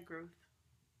 Hashtag growth.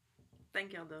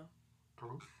 Thank y'all though.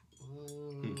 Growth.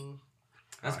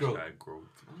 That's growth. Hashtag growth.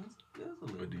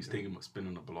 But do you think about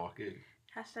spinning the block?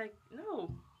 Hashtag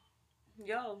no.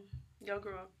 Y'all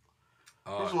grow up.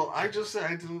 First of all, I just said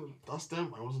I didn't. That's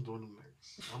them. I wasn't doing the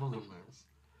next. I don't do next.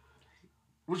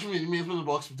 What you mean? You mean spin the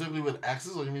block specifically with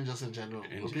exes, or you mean just in general?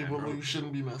 With people who you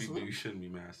shouldn't be messing with? You shouldn't be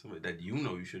messing with. That you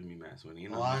know you shouldn't be messing with. You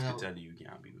know, to tell you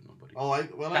can't be with nobody.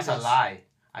 That's a lie.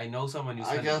 I know someone you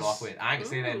spin the block with. I can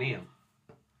say that name.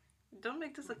 Don't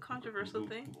make this a controversial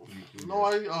thing. No,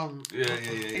 Yeah.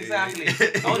 Exactly.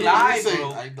 Don't lie,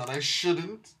 bro. That I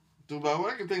shouldn't do, but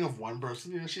I can think of one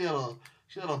person. Yeah, she had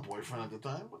a boyfriend at the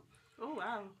time. But oh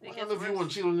wow. if you want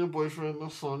to cheat on your boyfriend,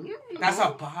 that's on you. That's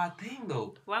a bad thing,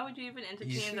 though. Why would you even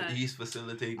entertain that? He's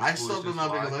facilitating. I stopped it now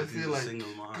because I feel like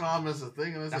calm is a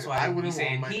thing, and that's like, why I wouldn't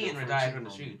saying want my he and girlfriend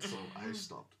retired cheating from the on me, streets. so I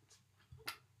stopped it.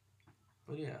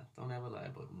 But yeah, don't ever lie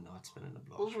about not spinning the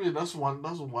block. That's one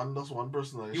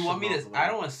person that You want me to? I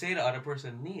don't want to say the other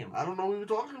person's name. I don't know what you're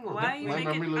talking about. Why are you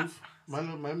making my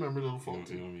memory little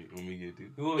faulty. Let me get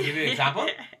you. You want me to give you an example?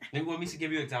 You want me to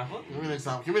give you an example? Give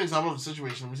me an example of the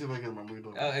situation. Let me see if I can remember what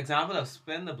you're talking about. Example of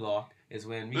spin the block is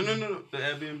when me. No. The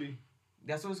Airbnb.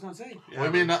 That's what I was gonna say. Yeah, I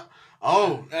mean that.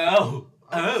 Oh.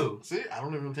 See, I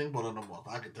don't even think about it no more.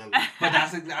 I can tell you. But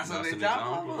that's an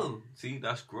example. See,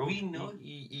 that's growth. We know.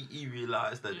 He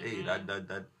realized that hey,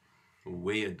 that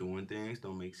way of doing things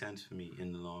don't make sense for me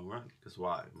in the long run. Because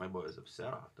why? My boy is upset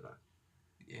after that.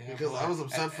 Yeah, because I was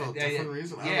upset for a different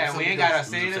reason. Yeah, we ain't gotta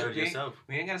say the reason.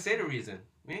 We ain't gotta say the reason.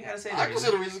 I can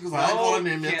say the reason because I ain't call her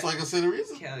name yet, so I can say the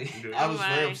reason. Kelly. I was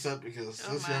very upset because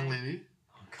this young lady.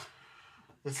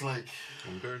 It's like.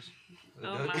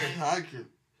 I could.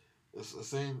 It's a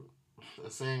saying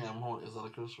I'm on. Is that a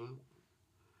curse word?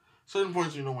 Certain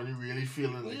points, when you really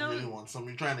feeling like you really want something,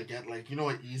 you're trying to get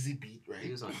an easy beat, right?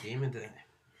 He was on demon day.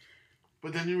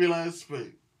 But then you realize,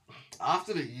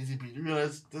 after the easy beat, you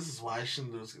realize this is why I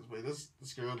shouldn't do this. Because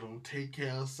this girl don't take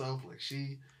care of herself. Like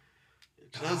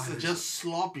just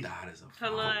sloppy. That is a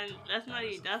Hold on, let's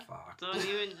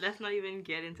not even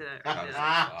get into that. That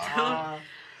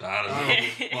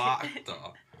is fucked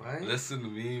up. Right? Listen to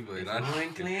me, but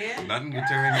nothing can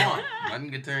turn you on. Nothing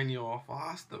can turn you off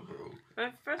faster, bro.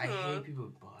 But first of all, I hate people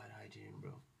with bad hygiene,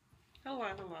 bro. Hold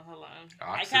on.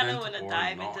 I kind of want to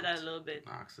dive into that a little bit.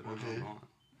 Accident or not.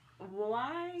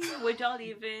 Why would y'all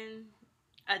even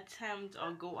attempt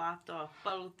or go after or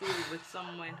follow through with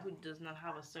someone who does not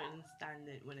have a certain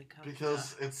standard when it comes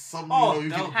because to it's something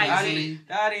you can easily...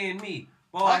 That ain't me.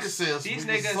 Boss, I can say these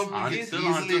niggas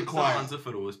easily acquired. Answer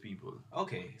for those people.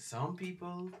 Okay, some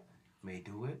people may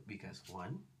do it because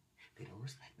one, they don't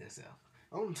respect themselves.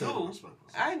 I wouldn't tell you respect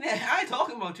myself. I ain't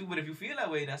talking about you, but if you feel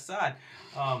that way, that's sad.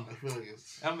 I feel like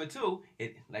it's... Number two,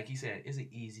 it like he said, it's an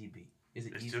easy beat. It's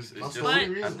just at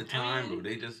the time, bro.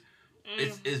 They just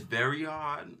it's very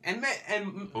hard. And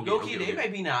low-key, they may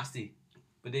be nasty,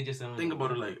 but they just don't think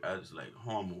about it as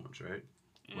hormones, right?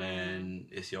 When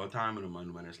it's your time of the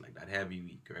month, when it's like that heavy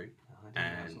week, right?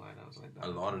 And a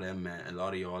lot of them, man, a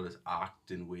lot of y'all is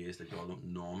act in ways that y'all don't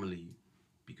normally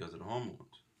because of the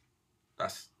hormones.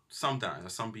 That's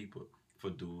sometimes, some people, for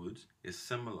dudes, it's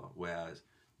similar. Whereas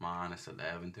mine, it's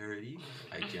 11:30.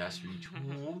 I just reach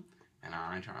home. and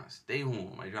I ain't trying to stay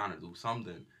home. I trying to do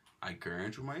something. I go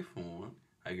into my phone.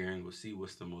 I go and go see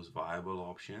what's the most viable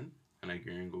option, and I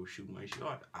go and go shoot my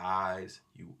shot. Eyes,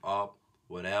 you up,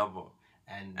 whatever.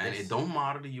 And it don't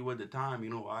matter to you at the time. You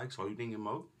know why? So all you thinking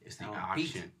about is the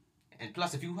action. And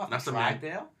plus, if you have to drive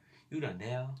there, you done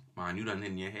there. Man, you done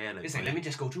in your head. Like, it's like, let me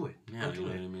just go through it. Yeah, go through you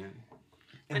it. know what I mean?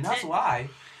 And that's why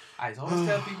I always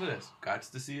tell people this. Got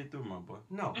to see it through, my boy.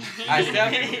 No.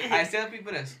 I tell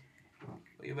people this.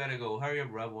 You better go hurry up,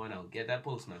 rub one out. Get that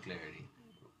post-nut clarity.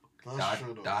 That's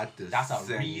true, though. That's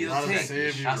a real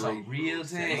thing. That's a real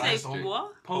thing. Say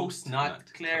what? Post-nut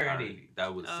clarity.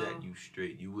 That would set you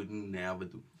straight. You would never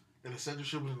do. And it you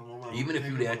should in the moment. Even if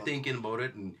you there thinking about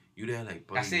it and you there like,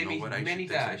 buddy, you know what? I many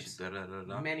should times.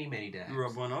 Many times. You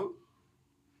rub one out.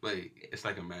 Like, it's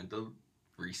like a mental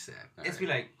reset. It's be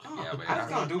like, oh, yeah, I was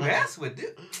gonna do best with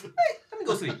it. Hey, let me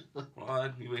go sleep.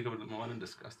 Well, you wake up in the morning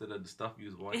disgusted at the stuff you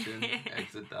was watching.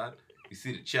 Exit that. You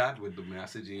see the chat with the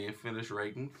message you ain't finished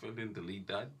writing. Delete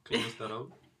that. Close that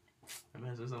out.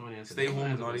 Stay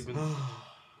home, not even.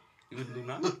 You wouldn't do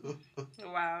nothing.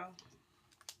 Wow.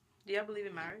 Do y'all believe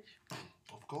in marriage?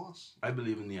 Of course. I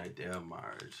believe in the idea of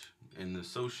marriage. In the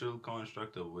social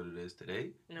construct of what it is today,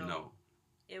 no.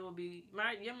 It will be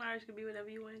your marriage could be whatever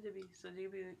you want it to be. So do you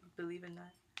believe in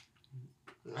that?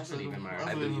 I believe in marriage.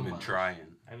 I believe in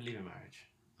trying. I believe in marriage.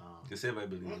 To say if I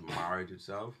believe in marriage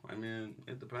itself, I mean,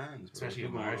 it depends. Especially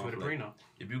if marriage with a prenup.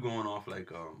 If you're going off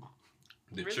like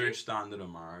the church standard of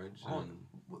marriage.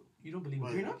 You don't believe in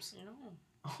prenups? No.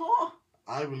 Huh?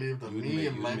 I believe that me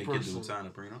and my person. You sign a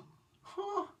prenup?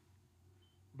 Huh?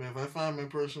 But if I find my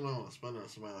person I want to spend the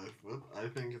rest of my life with, I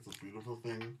think it's a beautiful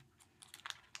thing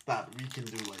that we can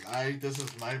do. Like, this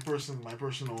is my person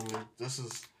only. This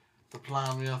is the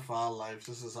plan we have for our lives.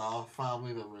 This is our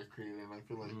family that we're creating. I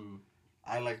feel like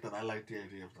I like that. I like the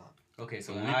idea of that. Okay,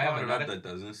 so I have part of that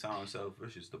doesn't sound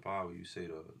selfish. It's the part where you say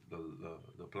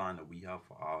the plan that we have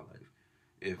for our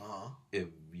life. If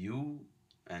you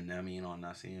and them ain't on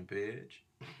that same page,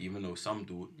 even though some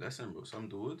do it, listen, bro, some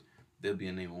do it, they'll be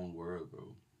in their own world,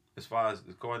 bro. As far as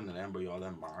according to them, bro, y'all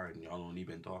are married and y'all only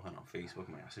been talking on Facebook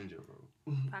Messenger,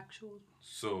 bro. Factual.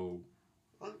 So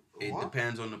it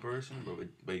depends on the person, bro.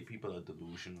 But people are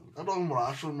delusional. I'm talking about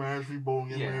actual marriage. We both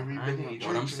get married.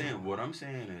 What I'm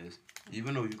saying is,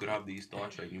 even though you could have these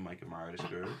thoughts like you might get married this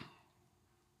girl,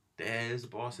 there's a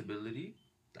possibility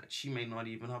that she may not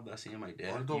even have that same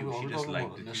idea. She just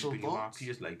like keeping you happy. She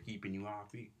just like keeping you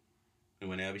happy. And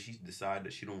whenever she decides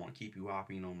that she don't want to keep you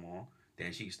happy no more,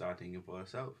 then she can start thinking for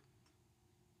herself.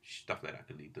 Stuff like that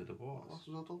could lead to divorce.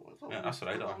 Yeah, that's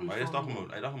what I talking about.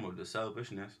 I talking about the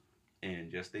selfishness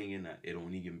and just thinking that it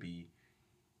only can be,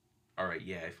 all right,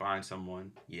 yeah, I find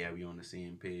someone, yeah, we on the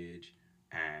same page,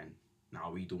 and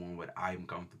now we doing what I'm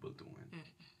comfortable doing.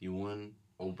 You want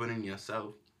opening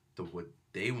yourself to what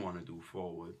they want to do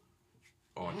forward,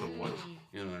 or to what,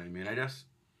 you know what I mean? I just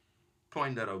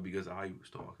point that out because of how you was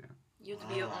talking. You have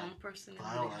to be your own person in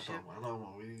a relationship. I don't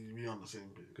know. We on the same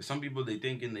page. Because some people, they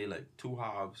thinking they like two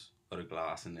halves of the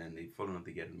glass and then they full enough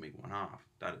together to make one half.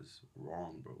 That is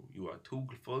wrong, bro. You are two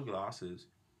full glasses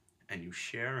and you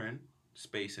sharing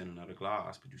space in another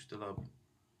glass, but you still have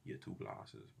your two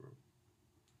glasses, bro.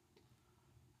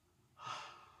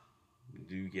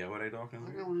 Do you get what I'm talking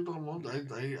about? I get what you're talking about.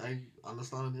 I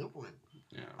understand your point.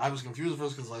 Yeah. I was confused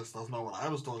first because that's not what I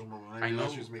was talking about. When I know.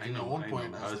 She was making her own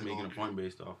point. I was making a point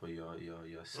based off of your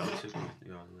subsequent,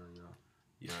 your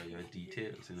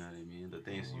details. You know what I mean? The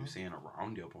things you saying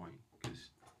around your point, because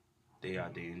they are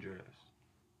dangerous.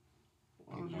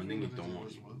 One thing you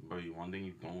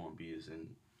don't want to be is in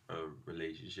a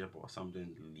relationship or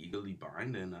something legally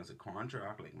binding as a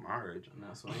contract like marriage. And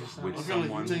that's why you're with someone. I feel like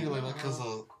you're thinking like that because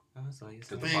of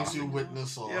the things you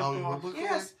witness or how you witness.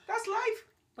 Yes, that's life.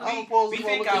 We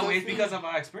think our ways because of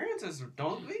our experiences,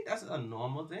 don't we? That's a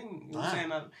normal thing. You know,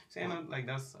 saying that like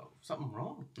that's something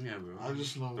wrong. Yeah, bro. I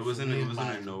just know it wasn't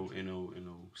no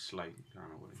slight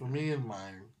kind of way. For me and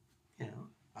mine, yeah,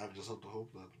 I just have to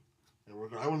hope that it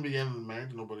works. I wouldn't be getting married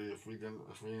to nobody if we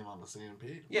ain't on the same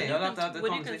page. Yeah, y'all have to have the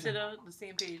Would you consider the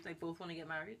same page, like both want to get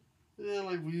married? Yeah,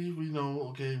 like we know.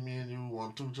 Okay, me and you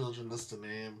want 2 children. That's the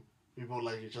name. We both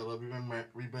like each other.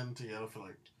 We've been together for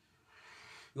like.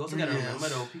 You also gotta remember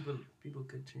though, people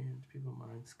could change. People's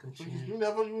minds could change. You will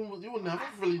never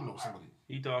really know somebody.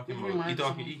 He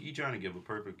trying to give a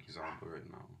perfect example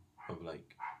right now of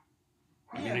like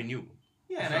me and you.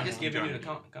 Yeah, and I just giving you the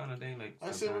kind of thing like.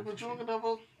 I say, but you can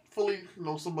never fully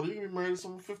know somebody. You can be married to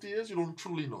someone 50 years. You don't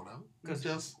truly know them. Because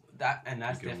just that's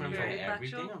different for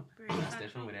everything. That's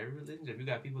different with every relationship. You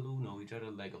got people who know each other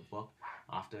like a buck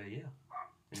after a year,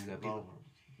 and you got people.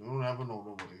 You don't ever know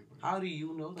nobody. How do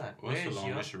you know that? What's the Where's your-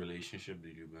 longest relationship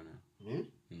that you've been in? Me?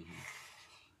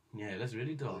 Mm-hmm. Yeah, that's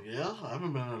really Oh, dope. yeah, I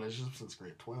haven't been in a relationship since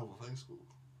grade 12 of high school.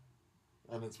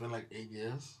 And it's been like 8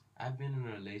 years. I've been in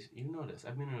a relationship. You know this.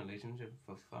 I've been in a relationship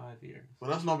for 5 years. But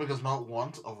that's not because not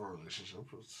once of a relationship.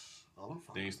 It's all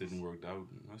of Things didn't work out.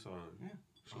 That's all. Yeah.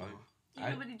 It's life. Ain't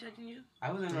nobody judging you.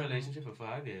 I was in a relationship for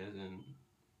 5 years, and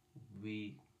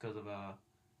we, because of our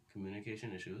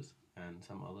communication issues and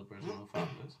some other personal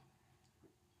factors,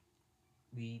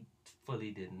 we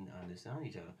fully didn't understand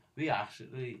each other. We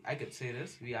actually, I could say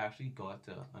this, we actually got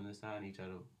to understand each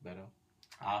other better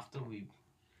after we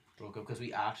broke up, because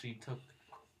we actually took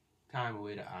time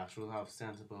away to actually have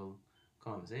sensible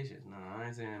conversations. Now, I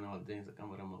ain't saying all the things that come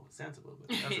with them over sensible, but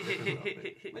that's a different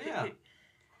topic. But yeah.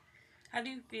 How do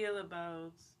you feel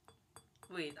about?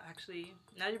 Wait, actually,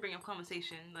 now you bring up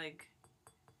conversation. Like,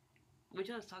 what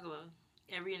y'all talk about?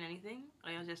 Every and anything,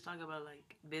 or y'all just talk about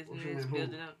like business, mean, who?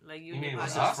 building up, like you and mean your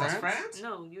us partner? as friends? friends?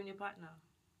 No, you and your partner.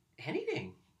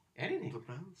 Anything.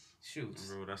 Depends. Shoot.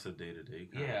 Bro, that's a day-to-day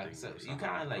kind Yeah, of thing. so It's you not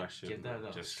kinda, a like, question, give that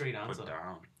but a just straight put answer.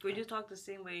 down. Would you talk the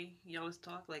same way you always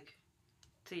talk, like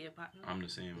to your partner? I'm the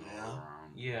same Yeah. all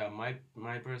around. Yeah,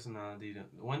 my personality.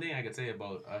 One thing I could say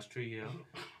about us three here,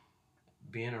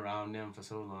 being around them for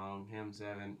so long, him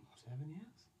 7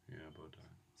 years, Yeah, about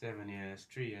that. 7 years,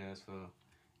 3 years for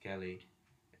Kelly.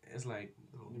 It's like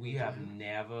we have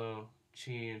never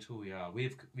changed who we are.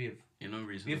 We've You know,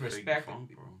 reason We've to fake respected-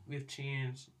 funk, bro. we've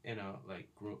changed,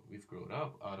 we've grown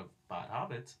up out of bad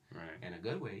habits Right. in a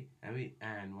good way.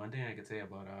 And one thing I could say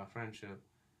about our friendship,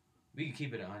 we can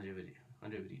keep it 100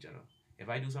 with each other. If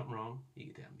I do something wrong, he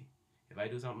can tell me. If I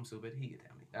do something stupid, he can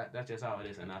tell me. That's just how it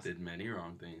is. And I did many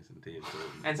wrong things and Dave told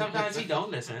me. and sometimes he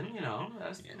don't listen. You know,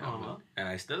 that's Yeah, normal. and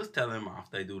I still tell him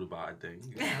after I do the bad thing.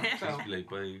 You know? Yeah, so- Just be like,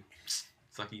 boy,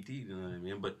 sucky teeth, you know what I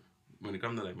mean? But when it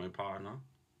comes to like my partner,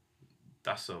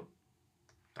 that's a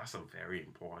very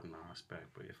important aspect.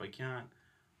 But if I can't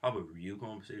have a real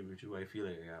conversation with you, I feel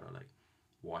like I gotta like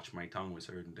watch my tongue with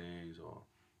certain things or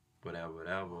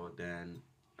whatever, then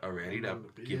already that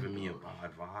giving me a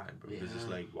bad vibe, bro. Because it's Yeah.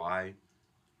 like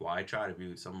why try to be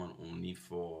with someone only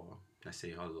for, let's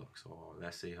say, her looks, or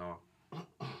let's say her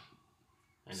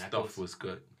And that stuff goes, was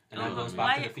good. and You that know goes what I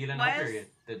back mean? to the feeling why out is-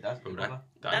 period. That's Bro, brother.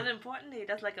 That's importantly.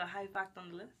 That's like a high fact on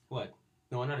the list. What?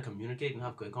 No, how to communicate and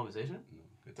have good conversation.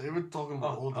 David talking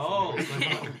about all Oh, different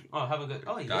things. have a good.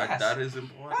 Oh, That yes. that is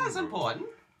important. That's bro. important.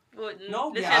 What,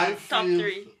 No, this yeah, is top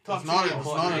three. Top It's not, three it's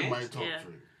not important in my names? top Yeah.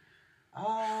 3.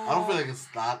 I I don't feel like it's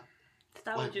that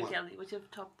Start Like with you, what? Kelly. What's your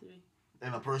top three?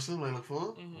 in a person when I look for.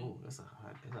 Mm-hmm. Oh, that's a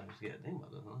hard. That's how you get think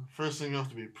about that, huh? First thing, you have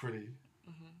to be pretty.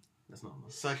 Mm-hmm. That's normal.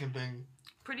 Second thing,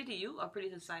 Pretty to you or pretty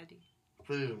to society?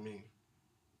 pretty to me.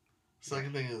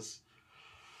 Second thing is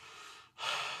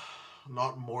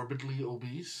not morbidly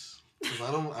obese. Because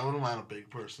I wouldn't mind a big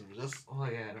person. Just Oh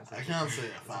yeah, that's. I can't say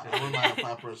a fat. I wouldn't mind a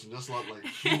fat person. Just not like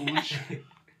huge.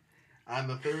 And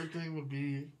the third thing would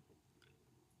be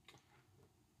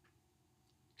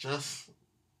just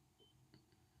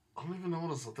I don't even know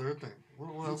what is the third thing.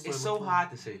 What else? It's so hard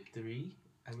to say 3.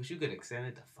 I wish you could extend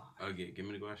it to 5. Okay, give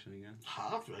me the question again.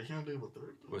 Half. I can't do a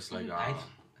third. What's like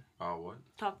what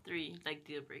Top three, like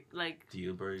deal break. Like,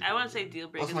 deal break? I want to say deal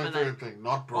breakers, What's my but third thing?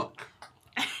 Not broke.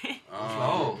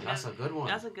 Oh, that's a good one.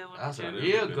 that's a good one. That's a That is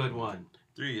real a good good one. one.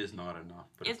 3 is not enough.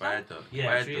 But It's if I had to, Yeah, if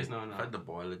I had 3 to, is not if I enough. had to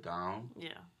boil it down, Yeah.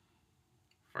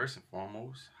 first and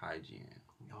foremost, hygiene.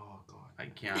 Oh god. I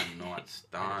can't not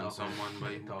stand talk someone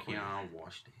about- like talk who about- can't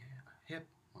wash their hip.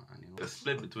 Man, you know, the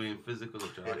split between physical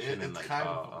attraction and it's like kind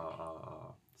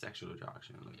of- sexual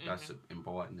attraction, like that's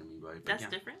important to me. But if I That's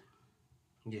can't- different.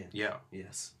 Yeah. yeah,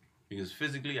 Yes. because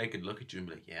physically I could look at you and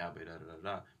be like, yeah,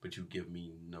 but but you give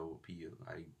me no appeal.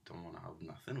 I don't want to have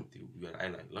nothing with you. I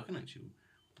like looking at you,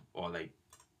 or like,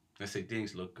 let's say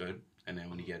things look good, and then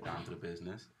when you get down to the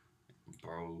business,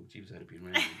 bro, Chief decided to be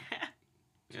man.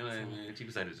 You know what I mean? Chief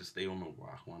decided to just stay on the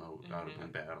walk one out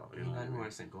of bed. You know what I Nothing mean?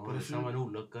 worse than going But to if you- someone who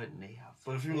look good and they have.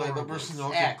 But if you like that horrible person,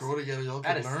 y'all sex. can grow together. Y'all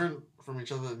That can is- learn from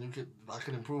each other, and that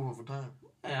can improve over time.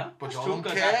 Yeah. But that's y'all true, don't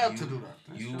 'cause care that- to do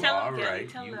that. You Tell are them, Kelly, right.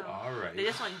 tell You them. are right. They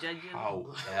just want to judge you.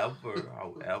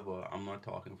 However, I'm not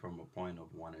talking from a point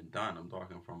of one and done. I'm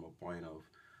talking from a point of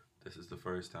this is the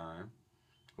first time.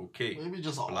 Okay. Maybe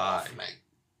just Fly. off night.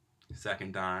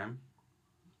 Second time.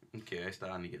 Okay, I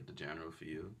starting to get the general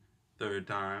feel. Third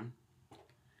time.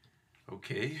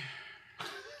 Okay.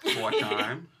 Fourth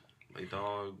time. Like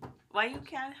dog. Why you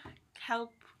can't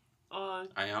help or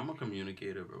I am a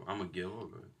communicator, bro. I'm a giver,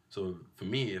 bro. So for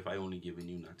me, if I only giving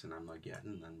you nuts and I'm not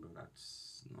getting none, bro,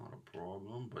 that's not a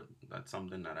problem. But that's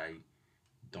something that I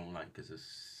don't like because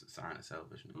it's a sign of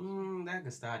selfishness. That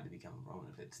could start to become wrong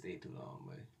if it stayed too long,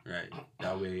 but Right.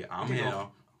 That way, I'm here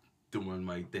doing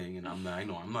my thing, and I'm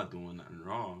not doing nothing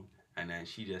wrong. And then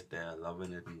she just there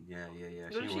loving it, and yeah. What if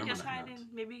ain't she worrying just about nothing hiding? else.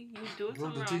 Maybe you doing You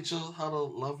want something to wrong. teach her how to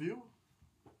love you?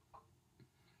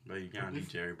 But you can't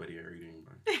teach everybody everything,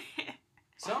 bro.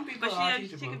 some people But are she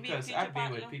teachable could be a because teacher I've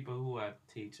been with partner. people who I've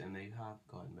teach and they have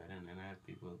gotten better, and then I have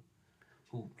people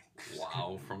who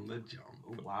Wow, from the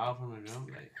jump. wow from the jump,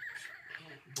 like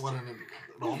What? And it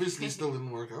obviously still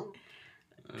didn't work out.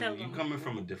 Tell You them. coming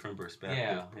from a different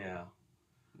perspective. yeah.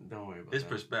 Don't worry about His that.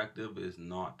 perspective is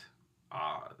not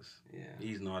ours. Yeah.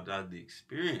 He's not had the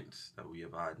experience that we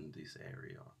have had in this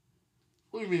area.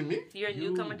 What do you mean, me? You're a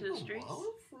You- newcomer to the Oh, streets.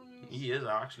 well, He is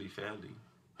actually fairly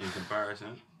in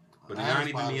comparison. But I I don't was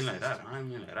even mean biased. like that. I don't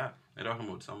mean like that. I'm talking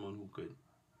about someone who could,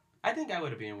 I think I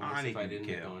would have been worse I if I think you didn't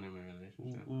care. have gone in a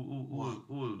relationship. who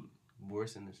will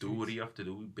Worse in the streets. do what he have to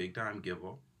do, big time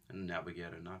giver, and never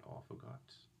get a nut off of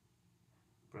guts.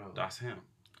 Bro. That's him.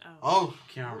 Oh.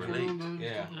 Can't okay, relate. then-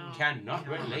 Yeah. No. Cannot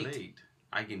Can't relate.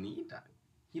 I can need that.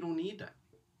 He don't need that.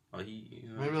 Or he.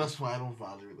 Maybe that's why I don't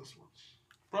value it as much.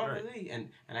 Probably. And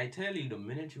I tell you, the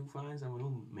minute you find someone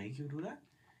who make you do that,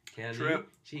 Kelly, Trip.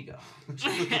 she got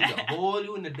hold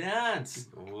you in the dance.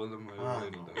 All of my Ah.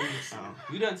 way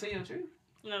to You done say your truth?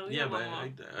 No, Yeah, but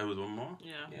but I was one more.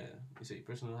 yeah. Yeah. You say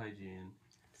personal hygiene.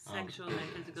 Sexual and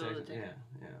physical. Yeah.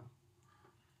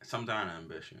 Sometimes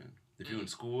ambition. If you're in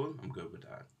school, I'm good with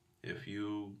that. If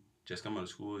you just come out of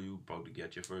school, you about to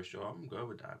get your first job, I'm good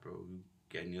with that, bro. You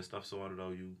getting your stuff sorted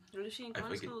out. You What if she in I grade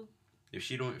forget- school? if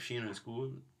she ain't in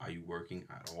school, are you working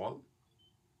at all?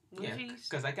 What Yeah. if she's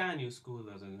Because I can't use school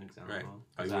as an example. Right. Are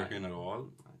 'Cause you working at all?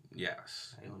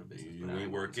 Yes. I own a business. You but I ain't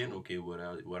don't go to working? school. Okay, what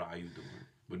are you doing?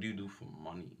 What do you do for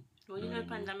money? well, you know know,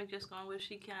 what I mean? pandemic just gone. What if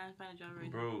she can't find a job right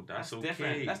now? Bro, that's okay.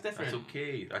 different. That's different. That's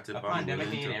okay. That's if A I'm pandemic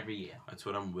willing ain't to. every year. That's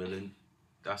what I'm willing.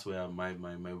 That's where my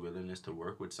willingness to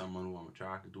work with someone who I'm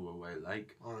attracted to or who I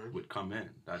like Alright. would come in.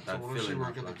 That So what if she feeling.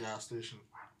 work at that- the gas station?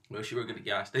 Well, she work at the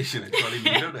gas station. I'd probably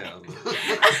meet her there.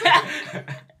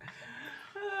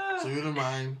 So you don't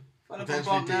mind What about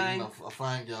potentially Bob dating Nine? a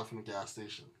fine girl from the gas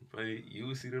station? But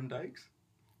you see them dykes?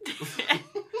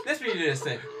 Let's be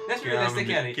realistic. Let's be realistic,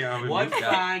 Kelly. What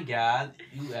fine gal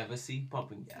you ever see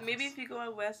pumping gas? Maybe if you go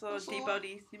out west or That's deep all. out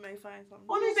east, you might find something.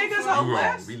 Only thing that's You out You wrong.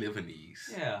 west. We live in the east.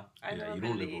 Yeah. I Yeah, never you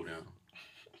don't live believe. over there.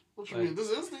 What you Right. mean? This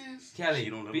is these. Kelly,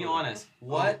 You don't live be over there. honest.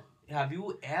 What have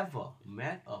you ever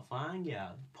met a fine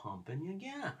gal pumping your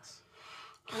gas?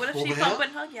 What if Over she's here? pumping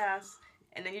her gas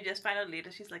and then you just find out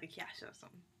later she's like a cashier or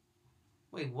something?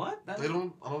 Wait, what? They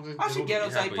don't. I don't think. How they she don't- get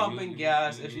outside but pumping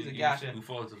gas if she's a cashier? You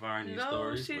falsifying these No,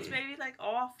 stories. she's but maybe like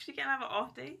off. She can have an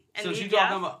off day. And So need she gas.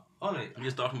 talking about? Oh, wait. I'm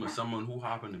just talking about someone who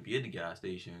happened to be at the gas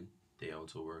station. They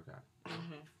also work at.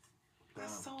 Mhm.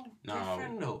 That's so No.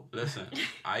 different, though. Listen,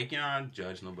 I can't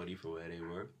judge nobody for where they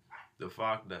work. The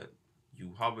fact that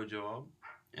you have a job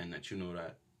and that you know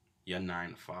that your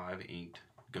 9 to 5 ain't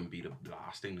gonna be the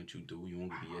last thing that you do. You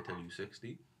won't be here till you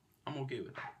 60. I'm okay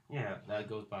with that. Yeah, that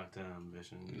goes back to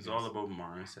ambition. It's all about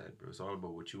mindset, bro. It's all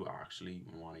about what you actually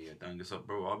want to get done. Cause,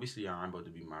 bro, obviously I'm about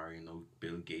to be marrying no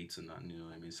Bill Gates or nothing. You know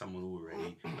what I mean? Someone who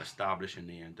already established in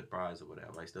the enterprise or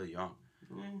whatever. I still young,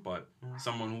 but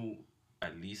someone who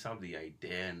at least have the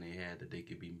idea in their head that they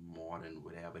could be more than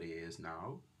whatever they is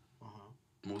now. Uh-huh.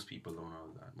 Most people don't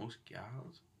have that. Most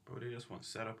gals, bro, they just want to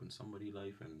set up in somebody's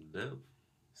life and live.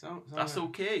 That's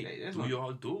okay. that's Do what-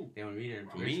 y'all do? They want to read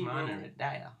it For rich me, man bro. and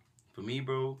retire. For me,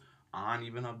 bro, I don't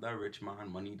even have that rich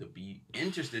man money to be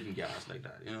interested in gas like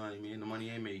that. You know what I mean? The money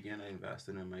I making, I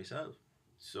invested in myself.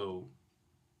 So,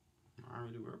 I don't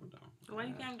really work with them. Why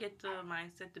you can't get the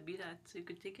mindset to be that so you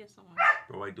could take it somewhere?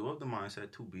 Bro, I do have the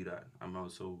mindset to be that. I'm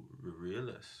also a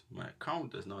realist. My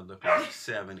account does not look like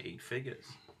 7, 8 figures.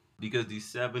 Because these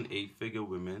 7, 8 figure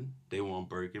women, they want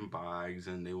Birkin bags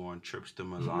and they want trips to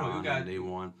Milan got- and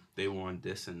they want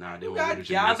this and that. They You want got to go to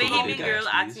gals A Jamaica. with Bahamian big girl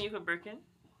ass asking fees. you for Birkin?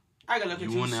 I gotta look at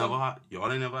You you. will never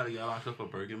y'all ain't never had a girl ask her for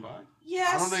Birkin bag?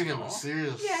 Yes. I don't think it No. was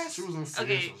serious. Yes. She wasn't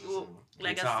serious. Okay, with well, this,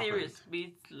 like It's a happened. serious,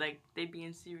 be like they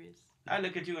being serious. I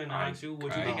look at you and I ask you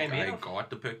what you think I I made of.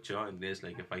 got the picture and there's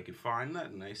like if I could find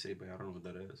that and I say, but I don't know what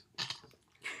that is.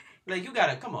 Like you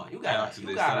gotta come on, you gotta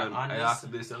I asked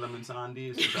if they sell them in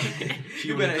Sandy's. She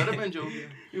You would better- could have been joking.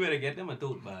 You better get them a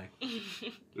tote bag.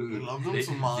 We love them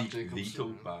some Marc Jacobs. The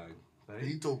tote bag. Right?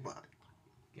 He told back.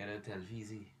 Get a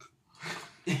television.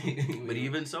 But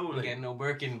even so, we like, get no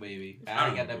Birkin, baby. I I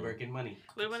don't got know, that bro. Birkin money.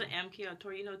 What about an MK or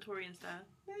Tory? You know Tory and style.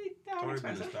 Hey, that Tory was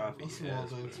been expensive. stuff, That's yes, small but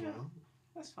things, man.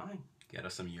 That's fine. get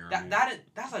us some urine.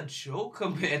 That's a joke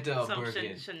compared to a Some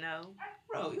Birkin. Chanel.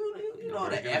 Bro, you you know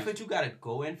the effort you gotta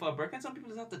go in for a Birkin. Some people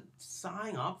just have to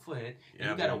sign up for it. And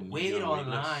you gotta wait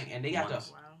online, and they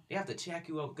have to check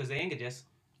you out because they ain't just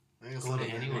go to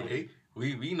anyone.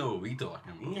 We know what we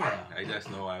talking about. Yeah. I just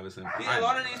know I was in. Yeah, a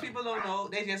lot of these people don't know.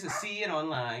 They just see it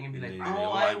online and be like,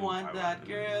 "Oh, I want that,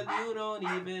 girl. You don't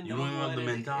even know You don't what have the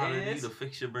mentality it is. to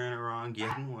fix your brain around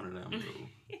getting one of them, bro.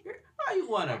 How you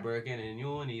want a Birkin and you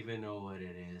don't even know what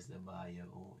it is to buy your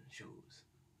own shoes?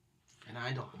 And I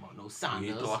ain't talking about no sandals. We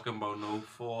ain't talking about no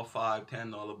 $4, $5,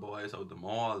 $10 boys out the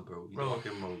mall, bro. We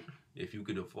talking about if you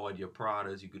could afford your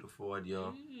Pradas, you could afford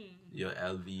your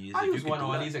LVs. I use one of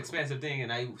all these expensive things,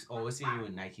 and I always see you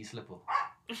in Nike slipper.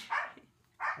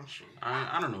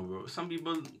 I don't know, bro. Some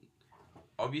people,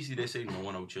 obviously, they say no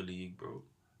one out your league, bro.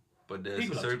 But there's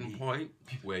a certain point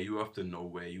where you have to know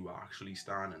where you actually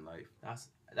stand in life.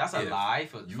 That's a lie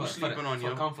for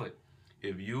comfort.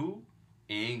 If you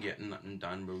ain't getting nothing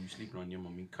done, bro, you sleeping on your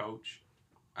mommy couch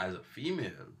as a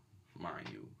female, mind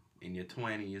you, in your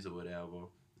 20s or whatever,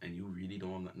 and you really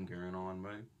don't have nothing going on,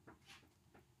 man,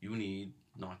 you need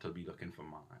not to be looking for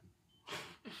mine.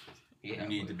 You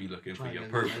need to be looking for your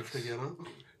purpose.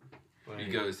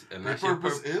 Because unless your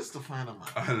purpose is to find a man.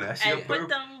 Unless your put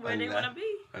them where they want to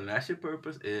be. Unless your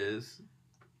purpose is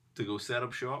to go set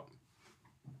up shop.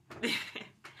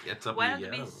 It's up to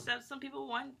be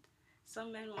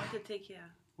some men want to take care.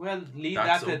 Well, leave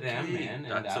that to them, man.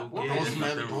 That's okay. Those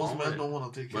men don't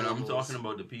want to take care. But I'm talking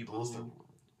about the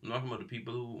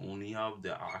people who only have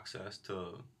the access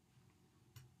to,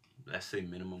 let's say,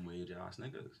 minimum wage ass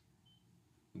niggas.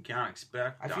 You can't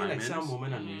expect. I feel like some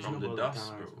women are from the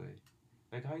dust, bro.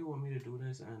 Like, how you want me to do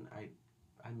this? And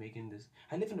I'm making this.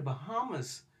 I live in the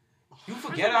Bahamas. You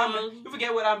forget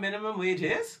what our minimum wage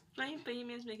is? Playing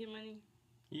Bahamians making money.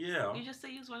 Yeah. You just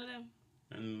say you're one of them.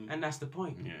 And that's the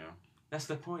point. Yeah. That's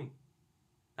the point.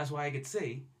 That's why I could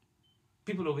say,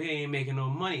 people over here ain't making no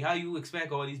money. How you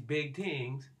expect all these big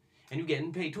things and you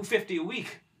getting paid $250 a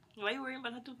week? Why you worrying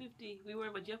about her $250? We worry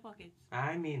about your pockets.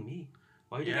 I mean me.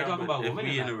 Why you talking about women?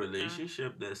 If we in a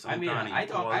relationship, there's some kind of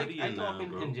equality I talk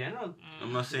in general.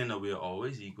 I'm not saying that we're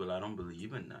always equal. I don't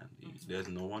believe in that. There's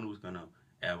no one who's gonna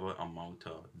ever amount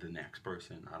to the next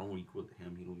person. I don't equal to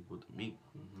him. He don't equal to me.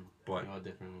 Mm-hmm. But all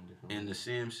different. In the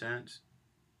same sense,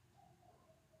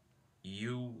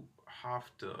 you have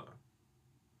to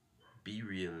be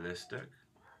realistic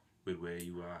with where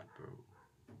you are, bro,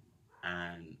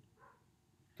 and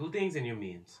do things in your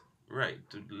means. Right.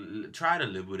 Try to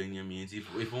live within your means,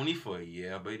 if only for a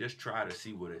year, but just try to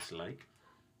see what it's like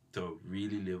to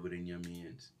really live within your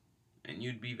means. And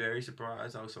you'd be very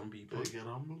surprised how some people get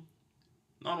humble.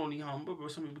 Not only humble,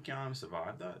 but some people can't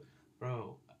survive that.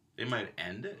 Bro. They might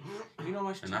end it. You know how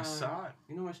much and that's sad.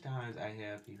 You know how much times I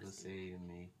have people say to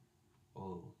me,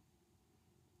 "Oh,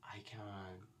 I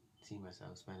can't see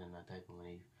myself spending that type of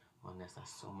money unless there's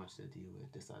so much to deal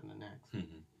with, this, that, and the next."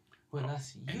 Mm-hmm. Well,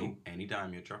 that's you.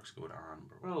 Anytime your trucks go down,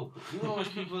 bro. Bro, you know how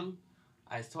much people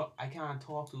I can't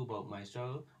talk to about my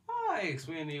struggle? I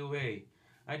explain to you, hey,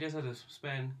 I just had to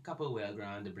spend a couple of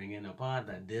grand to bring in a pod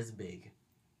that this big.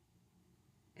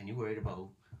 And you worried about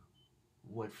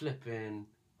what flipping,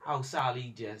 how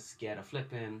Sally just get a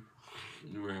flipping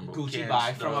Gucci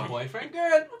bag from a boyfriend.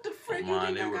 Girl, what the frick you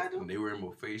think I gotta do? They were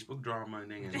about Facebook drama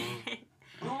and things.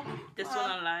 This one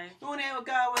on live. Doing that what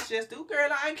God was just do, girl.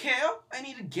 I don't care. I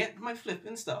need to get my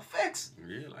flipping stuff fixed.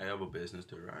 Real, I have a business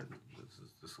to run.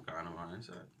 This kind of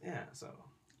mindset. Yeah. So.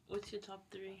 What's your top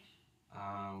 3?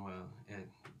 Well,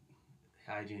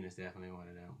 hygiene is definitely one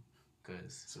of them.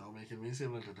 Cause so making me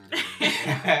seem like a dirty.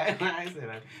 I said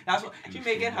that. That's what she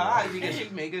make it hard because she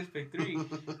make us pick 3.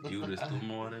 You just do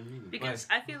more than me. Because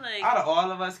I feel like out of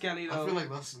all of us, Kelly, though. I feel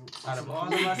like that's out of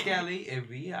all of us, Kelly, if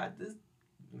we had this.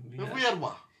 If we had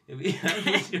what? If we had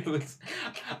the shoes,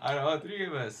 out of all 3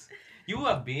 of us, you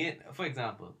have been, for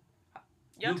example.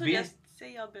 Y'all just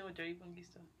say y'all been with Dirty Bungie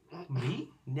stuff. Me?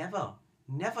 Never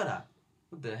that.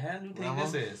 What the hell you think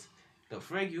this is? The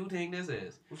frick you think this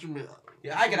is? What you mean?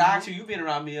 Yeah, I could ask you. You've been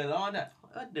around me a long time.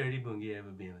 What Dirty Bungie ever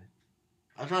been with?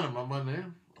 I'm trying to remember my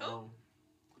name.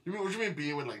 What you mean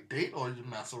being with, like, date or you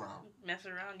mess around? Mess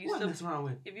around. What mess around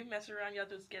with? If you mess around, y'all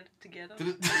just get together.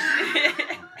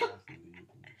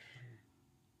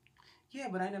 Yeah,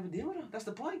 but I never deal with her. That's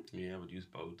the point. Yeah, but you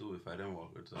supposed to if I didn't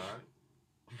walk outside.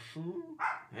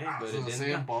 Hey, but so the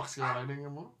same box girl I didn't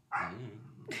get more?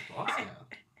 Box girl?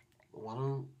 The one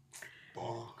who...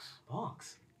 Box.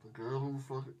 The girl who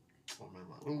fucking...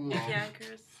 Oh, man. You can't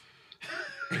curse.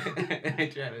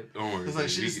 Don't worry. It's like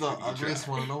she's the ugliest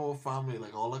one in the whole family.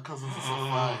 Like, all her cousins are so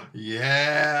fine.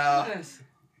 Yeah. Yes.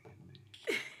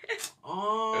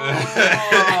 Oh.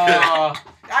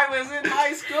 I was in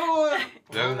high school.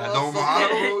 That don't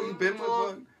matter who you been with,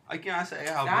 but I can't say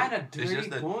how. Not a It's dirty just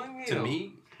that boy to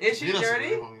me, Is she That's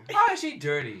dirty? what I'm How is she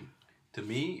dirty? to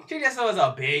me, She just was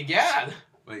a big gal.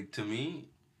 like to me,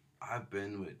 I've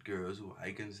been with girls who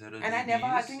I consider And I never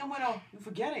had DBs. thing with her. You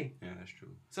forgetting. Yeah, that's true.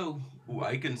 So Who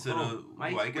I consider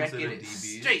record is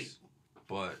DBs, straight.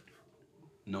 but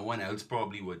no one else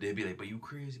probably would. They'd be like, "But you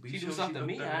crazy? But She you do sure something to got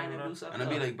me, that, I blah, ain't blah, do blah." something And I'd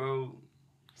be to her. like, "Bro,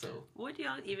 So Would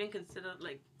y'all even consider,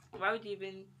 like, why would you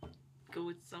even go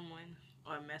with someone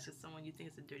or mess with someone you think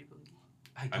is a dirty boogie?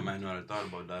 I might not have thought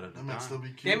about that at the That might still time."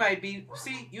 be cute. they might be.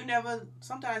 See, you never.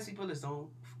 Sometimes people just don't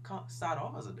start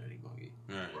off as a dirty boogie.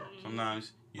 Right.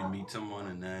 Sometimes you meet someone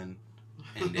and then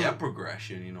in their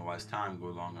progression, you know, as time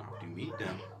goes along after you meet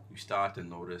them, you start to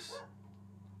notice,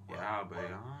 yeah, but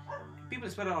People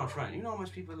just put it on front. You know how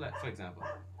much people, like, for example,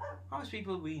 how much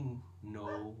people we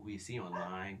know, we see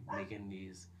online making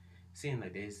these, seeing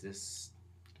like there's this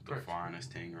the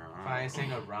finest thing around. finest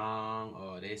thing around,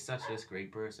 or they're such this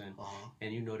great person, Uh-huh.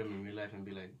 and you know them in real life and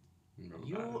be like, No,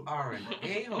 you are an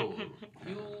a-hole.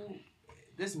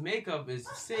 This makeup is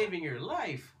saving your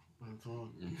life,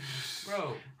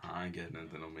 bro. I ain't getting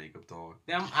into no makeup talk.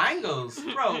 Them angles,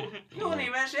 bro. You don't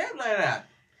even shape like that.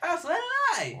 That's what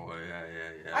I. Oh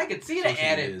yeah. I could see the Social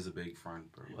edit. media is a big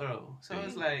front, bro. Bro, so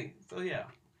it's like, so yeah.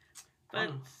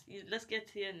 But let's get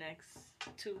to your next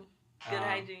two. Good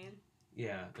hygiene.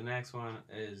 Yeah, the next one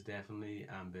is definitely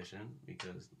ambition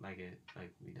because, like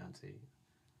we done say,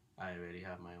 I already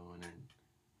have my own, and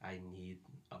I need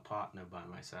a partner by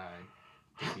my side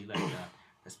to be like that.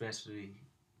 Especially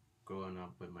growing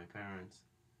up with my parents.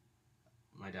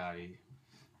 My daddy,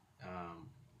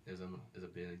 is a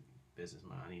big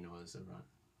businessman. He knows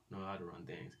how to run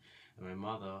things, and my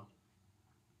mother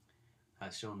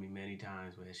has shown me many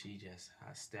times where she just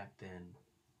has stepped in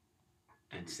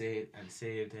and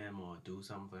saved him or do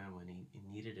something for him when he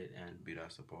needed it, and Be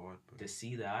that support. But to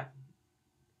see that,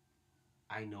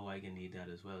 I know I can need that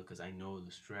as well because I know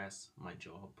the stress my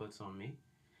job puts on me,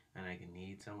 and I can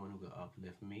need someone who can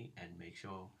uplift me and make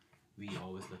sure we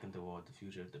always looking toward the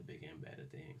future of the bigger and better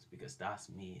things because that's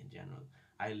me in general.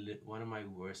 One of my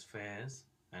worst fears,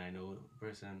 and I know the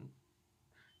person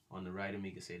on the right of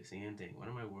me could say the same thing. One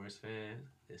of my worst fears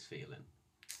is failing.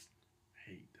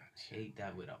 hate that shit. Hate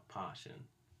that with a passion.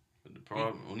 But the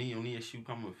problem, only issue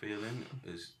come with failing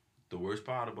is the worst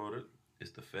part about it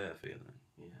is the fear of failing.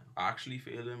 Yeah. Actually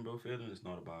failing, bro, failing is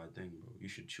not a bad thing, bro. You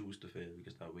should choose to fail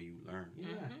because that way you learn. Yeah.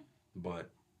 But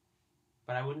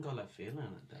But I wouldn't call that failing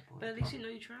at that point. But at least you know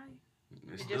you tried.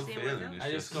 it's It still just ain't failing. work out. It's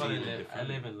I just call seeing it I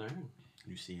differently. live and learn.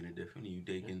 You seeing it differently. You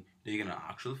taking an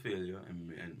actual failure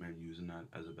and using that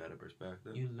as a better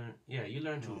perspective. You learn, you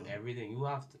learn through everything. You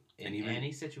have to, in And even-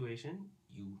 any situation,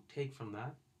 you take from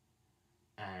that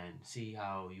and see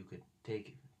how you could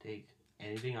take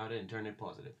anything out of it and turn it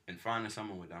positive. And finding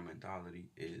someone with that mentality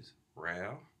is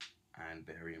rare and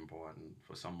very important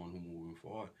for someone who moving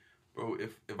forward. Bro,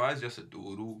 if I was just a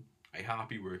dude who I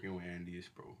happy working with Andy's,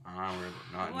 bro. I don't worry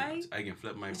about nothing Why? else. I can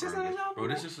flip my It's just an burgers. example, Bro,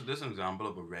 bro. this is an example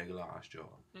of a regular ass job.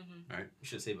 You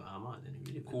should say Bahamas, then it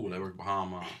really would Cool, be. I work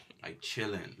Bahama, like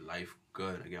chilling, life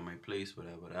good. I got my place,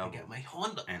 whatever. I got my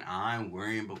Honda. And I ain't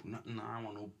worrying about nothing. I don't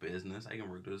want no business. I can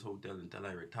work to this hotel until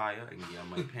I retire. I can get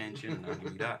my pension and I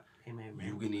can do that. Pay my You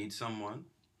rent. can need someone,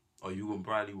 or you can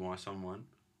probably want someone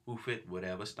who fit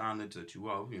whatever standards that you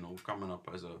have, you know, coming up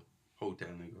as a hotel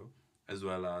nigga, as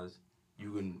well as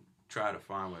you can try to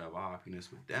find whatever happiness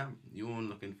with them. You ain't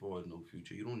looking forward to no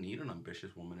future. You don't need an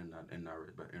ambitious woman in that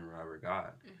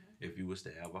regard. If you was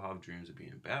to ever have dreams of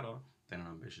being better, then an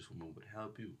ambitious woman would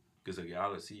help you. Because a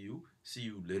gal will see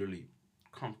you literally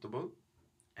comfortable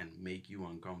and make you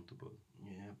uncomfortable.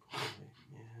 Yeah, probably.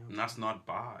 Yeah. And that's not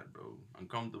bad, bro.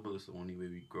 Uncomfortable is the only way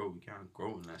we grow. We can't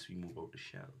grow unless we move out the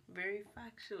shell. Very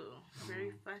factual.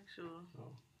 Very factual. So,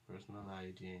 personal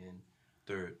hygiene,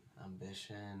 Third,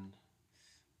 ambition.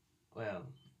 Well,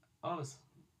 always,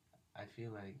 I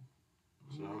feel like.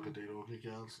 So I could date okay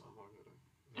gals.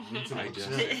 I'm not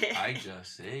gonna. I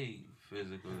just say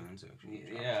physical and sexual.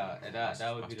 Yeah, and that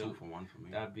would that's be the 2 for 1 for me.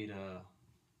 that'd be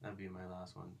my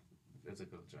last one.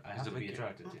 Physical. I Is have the to be big-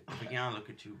 attracted to. If I can't look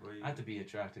at you, bro, I have to be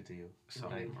attracted to you.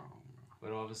 something Like, wrong, bro.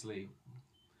 but obviously.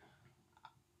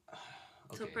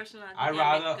 So Okay. personality. I yeah,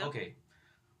 rather makeup. okay.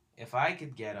 If I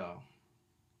could get a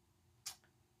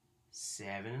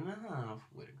 7.5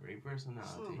 with a great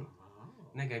personality,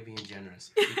 nigga being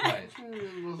generous. Be quiet.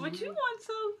 What you want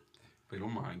to? But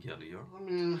don't mind Kelly, yo. I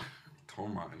mean,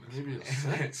 Don't mind us. maybe a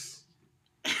 6.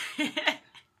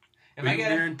 If But I you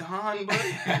get wearing Don, but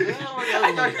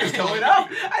I thought you was going up.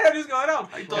 I thought you was going up.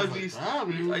 I I thought was these. like,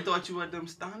 damn, I thought you had them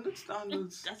standards.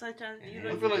 That's what I'm trying to And you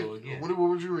then I know. feel we like, go again. what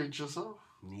would you rate yourself?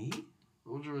 Me?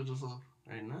 What would you rate yourself?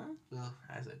 Right now? Yeah.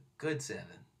 That's a good 7.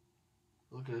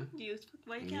 Okay.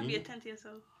 Why you can't be a 10 to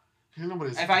yourself? Ain't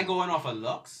nobody's If I going off of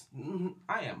looks,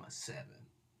 I am a 7.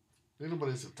 Ain't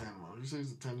nobody's a 10, man. You say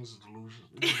he's a 10, he's a delusion.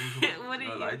 He's delusional. What are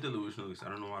Well, you? I delusional because I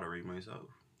don't know how to rate myself.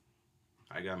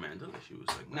 I got mental issues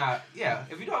like that. Nah, yeah.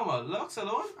 If you're talking about looks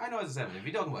alone, I know it's a 7. If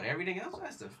you're talking about everything else,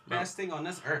 that's the best thing on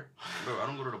this earth. Bro, I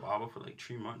don't go to the barber for like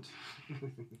 3 months.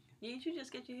 You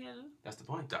just get your hair done? That's the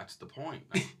point. That's the point.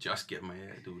 I just get my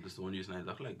hair, dude. That's the one reason I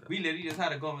look like that. We literally just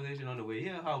had a conversation on the way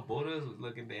here how both of us was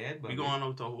looking bad. But We going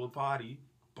out to a whole party.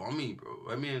 Bummy, bro.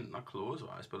 I mean, not clothes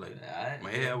wise, but like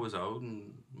my hair was out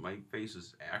and my face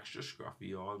was extra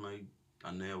scruffy. All my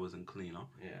nail wasn't clean up.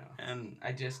 Yeah. And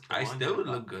I still would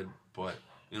look good, but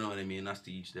you know what I mean? That's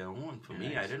to each their own. For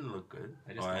me, Yeah, I didn't look good.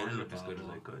 I just Or I wanted didn't to look as good as I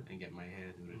barber could. and get my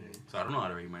hair do today. So I don't know how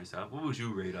to rate myself. What would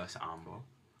you rate us, Amber?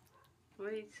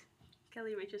 Wait.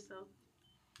 Kelly, rate yourself.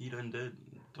 He done did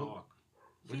talk.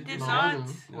 He What did No, not. I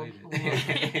didn't. No, you What-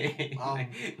 didn't.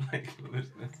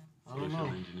 I don't Social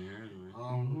know. engineer, anyway.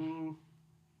 Mhm.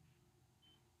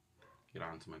 Get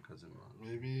on to my cousin,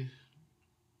 man. Maybe,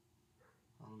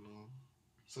 I don't know,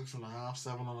 6.5,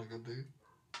 7 on a good day.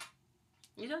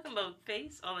 You talking about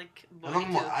face or like I body?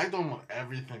 don't want, I don't want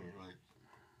everything,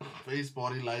 like face,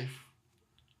 body, life.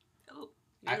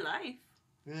 Your life.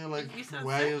 Yeah, like You said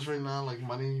where I sex. is right now, like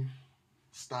money,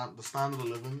 the standard of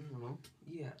living, you know.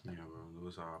 Yeah. Yeah, bro.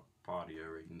 Those are part of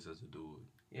your ratings as a dude.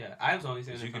 Yeah. I was only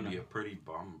saying 'Cause it you from can be the, a pretty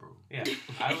bum, bro. Yeah.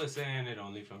 I was saying it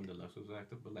only from the left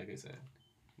perspective, but like I said,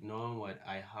 knowing what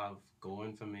I have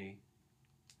going for me,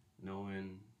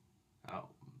 knowing how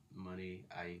money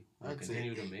I will I'd say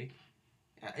continue to 8. make.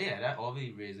 Yeah, that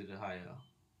obviously raises it higher.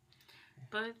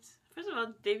 But first of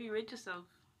all, Davey, rate yourself.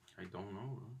 I don't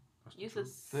know, bro. That's the You said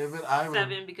truth. David, I would-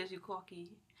 7 because you're cocky.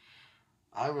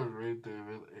 I would rate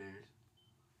David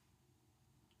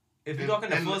If you're talking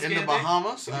the full in scale the thing,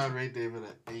 Bahamas, I'd rate David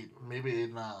at 8, maybe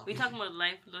 8.5. We talking about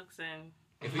life, looks, and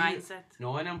if you, mindset.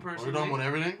 knowing them Are we personally, talking about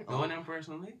everything? knowing them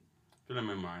personally, I feel like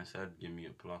my mindset give me a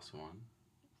 +1.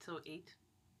 So 8.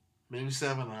 Maybe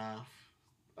 7.5.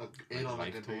 8 on a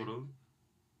life good day. total.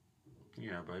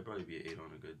 Yeah, but I'd probably be an 8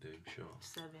 on a good day, sure.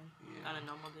 7 Yeah. on a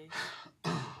normal day.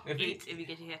 if 8 if you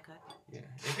get your hair cut. yeah,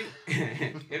 if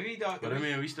he, if he talk, But I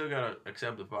mean, we still gotta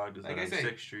accept the fact that Like I'm I say-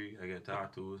 6th Street, I get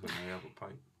tattoos, and I have a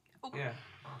pipe. yeah,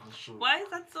 That's true. Why is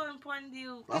that so important to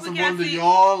you? That's People important can't to see.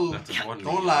 y'all. That's important.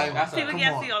 Don't lie. That's People Come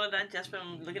can't on. see all of that just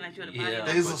from looking at you at the party. Yeah.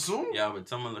 They just assume. Yeah, but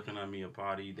someone looking at me a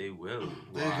party, they will.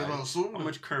 They Why? gonna assume. How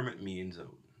much Kermit means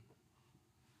out?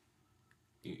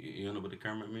 You know what the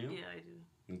Kermit meal? Yeah, I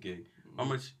do. Okay. How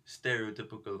much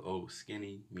stereotypical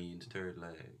skinny means third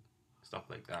leg? Stuff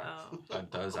like that. Oh.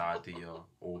 That does add to your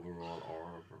overall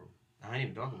aura, bro. I ain't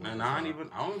even talking about. And that.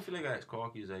 I don't feel like I as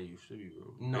cocky as I used to be,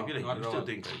 bro. No, I feel like not you at still all.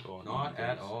 think like cocky. Not because-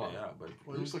 at all. Yeah, but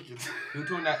Well, you suck it. You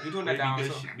turn that down.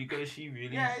 because, So. because she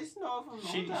really Yeah, it's no from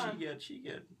she long time. she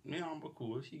get yeah, I'm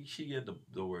cool. She get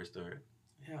the worst of it.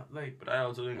 Yeah, like But I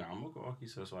also think I'm a cocky,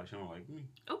 so that's why she don't like me.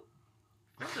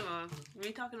 First of all,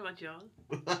 we talking about y'all.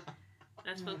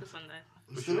 Let's focus on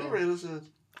that. Still ain't ready to say.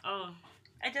 Oh,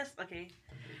 I just okay.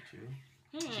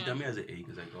 She done me as an 8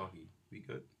 because I cocky. We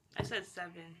good. I said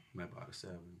 7. I'm about a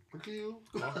 7. Look at you.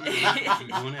 Cocky. You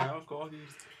doing it out, cocky?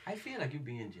 I feel like you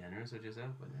being generous with yourself,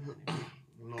 but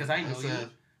No, 'cause I know you. said,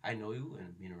 I know you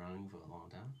and been around you for a long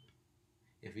time.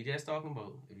 If you're just talking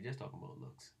about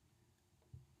looks,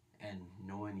 and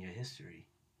knowing your history,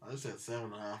 I said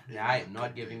 7.5. now I am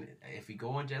not giving. If we go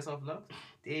on just off looks,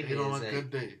 David 8 on is a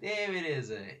good day. David is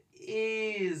a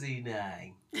easy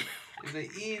 9. It's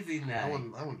an easy I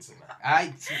 9. wouldn't say that.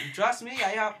 I trust me. I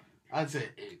have. I'd say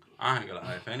 8. I ain't gonna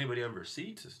lie. If anybody ever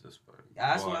sees us this way,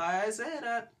 That's but why I say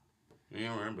that. we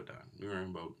ain't worrying about that. We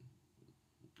worrying about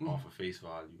off of face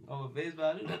value. Oh, face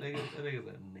value. That nigga is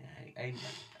a 9.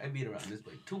 I been around this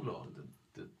way too long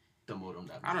to demote him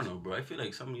that. I don't much. know, bro. I feel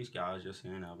like some of these guys just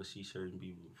saying never see certain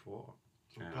people before.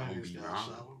 And I don't be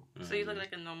around. So you look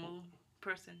like a normal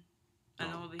person. A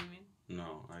No. normal being.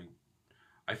 No,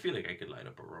 I feel like I could light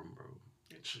up a room, bro.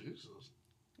 Jesus.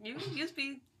 You used to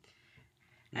be.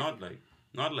 Not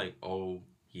like oh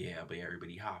yeah, but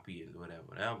everybody happy and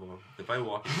whatever. If I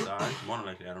walk inside, more than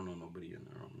likely I don't know nobody in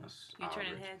the room. That's You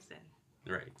turning average. heads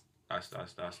then. Right. That's the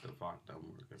fact I'm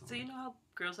working on. So you know how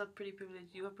girls have pretty privilege.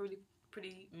 You have pretty.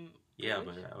 Yeah,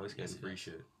 but I always get Yes, it free does.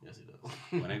 shit. Yes, it does.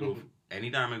 When I go,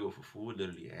 anytime I go for food,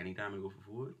 literally anytime I go for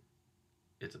food,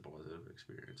 it's a positive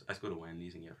experience. I just go to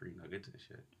Wendy's and get free nuggets and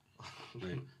shit.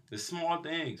 Like, it's small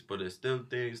things, but it's still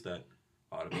things that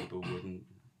other people wouldn't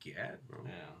get, bro.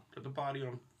 Yeah. At the party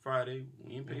on Friday,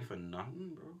 we ain't pay for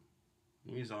nothing, bro.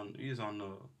 We was on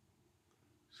the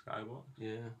skywalk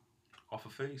Yeah. off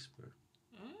of face, bro.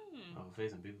 I'm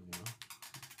facing people, you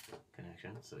know.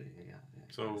 Connection. So yeah.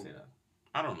 So- Can't say that.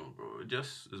 I don't know, bro. It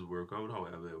just is work out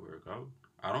however it work out.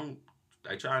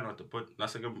 I try not to put,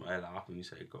 that's like I laugh when you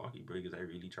say cocky, bro, because I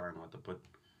really try not to put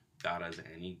that as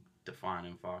any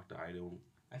defining factor.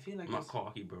 I feel like I'm not it's,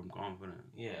 cocky, bro. I'm confident.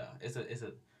 yeah, it's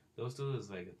a those two is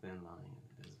like a thin line.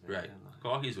 It's a very Right. thin line.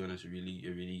 Cocky is when it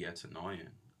really gets annoying.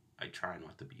 I try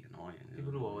not to be annoying. you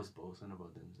People know who what I always boasting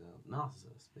about themselves.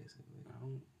 Narcissists, basically. mean? I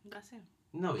don't, That's him.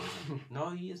 No, he isn't. No,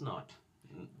 he is not.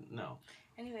 No.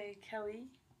 Anyway, Kelly.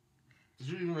 Did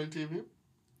you even rate TV?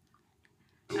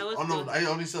 I was Oh no, going, I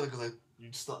only said it because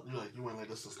you went like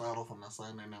this to start off on that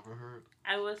side, and I never heard.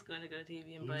 I was going to go to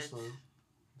Tavian, You but said-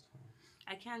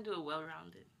 I can't do it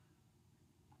well-rounded.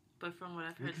 But from what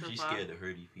I've heard so she's far, scared of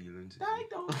hurty feelings. I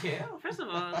don't care. first of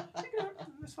all, She can,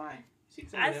 it's fine. She can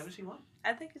say I whatever she wants.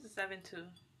 I think it's a 7-2.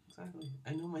 Exactly.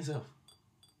 I know myself.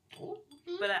 Oh,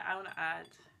 But I want to add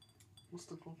what's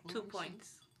the conclusion? 2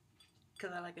 points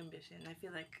because I like ambition. I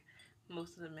feel like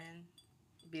most of the men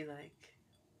be like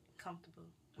comfortable,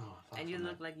 Oh, and you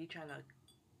look like you're trying to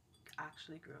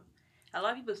actually grow. A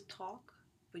lot of people talk,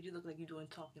 but you look like you're doing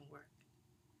talking work.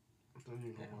 There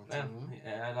you go, Well, Martina.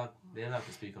 yeah, they'll have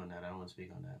to speak on that. I don't want to speak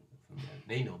on that. From that.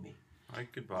 They know me. I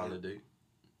could validate.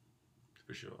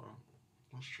 For sure.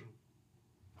 That's true.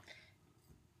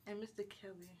 And Mr.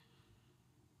 Kelly.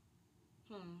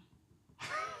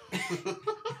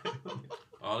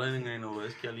 All I think I know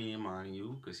is Kelly ain't mind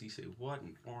you because he said, what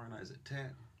in foreign is a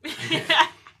 10?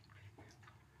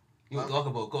 You want to talk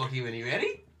about cocky when you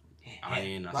ready? I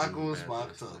ain't That nothing goes bad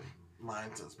back to to say.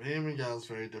 mindsets. Behaving girls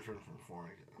very different from foreign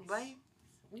girls. Why?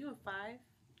 You a 5?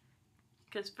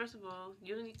 Because first of all, I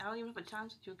don't even have a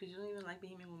chance with you because you don't even like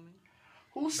Bahamian women.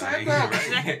 Who That said ain't that?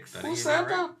 right. That Who ain't said right.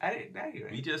 that? I didn't know you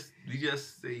right. We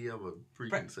just say you have a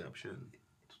preconception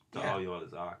to Yeah. all y'all is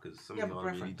because some You of have a y'all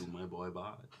really preference. do my boy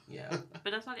bad. Yeah,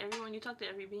 But that's not everyone. You talk to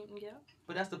every Bahamian girl.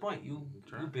 but that's the point. You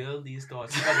Try. build these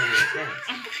thoughts because of your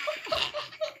experience.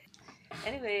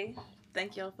 Anyway,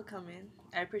 thank y'all for coming.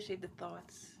 I appreciate the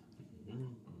thoughts. You're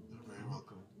very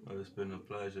welcome. Well, it's been a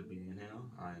pleasure being here.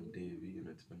 I am Davey, and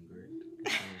it's been great. It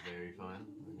was very fun.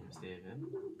 My name is Tavian.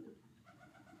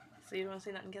 So you don't want to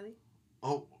say nothing, Kelly?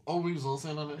 Oh, we was all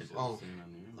saying on I this? just Oh, seen her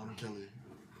name. I'm Kelly.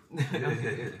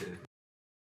 Yeah.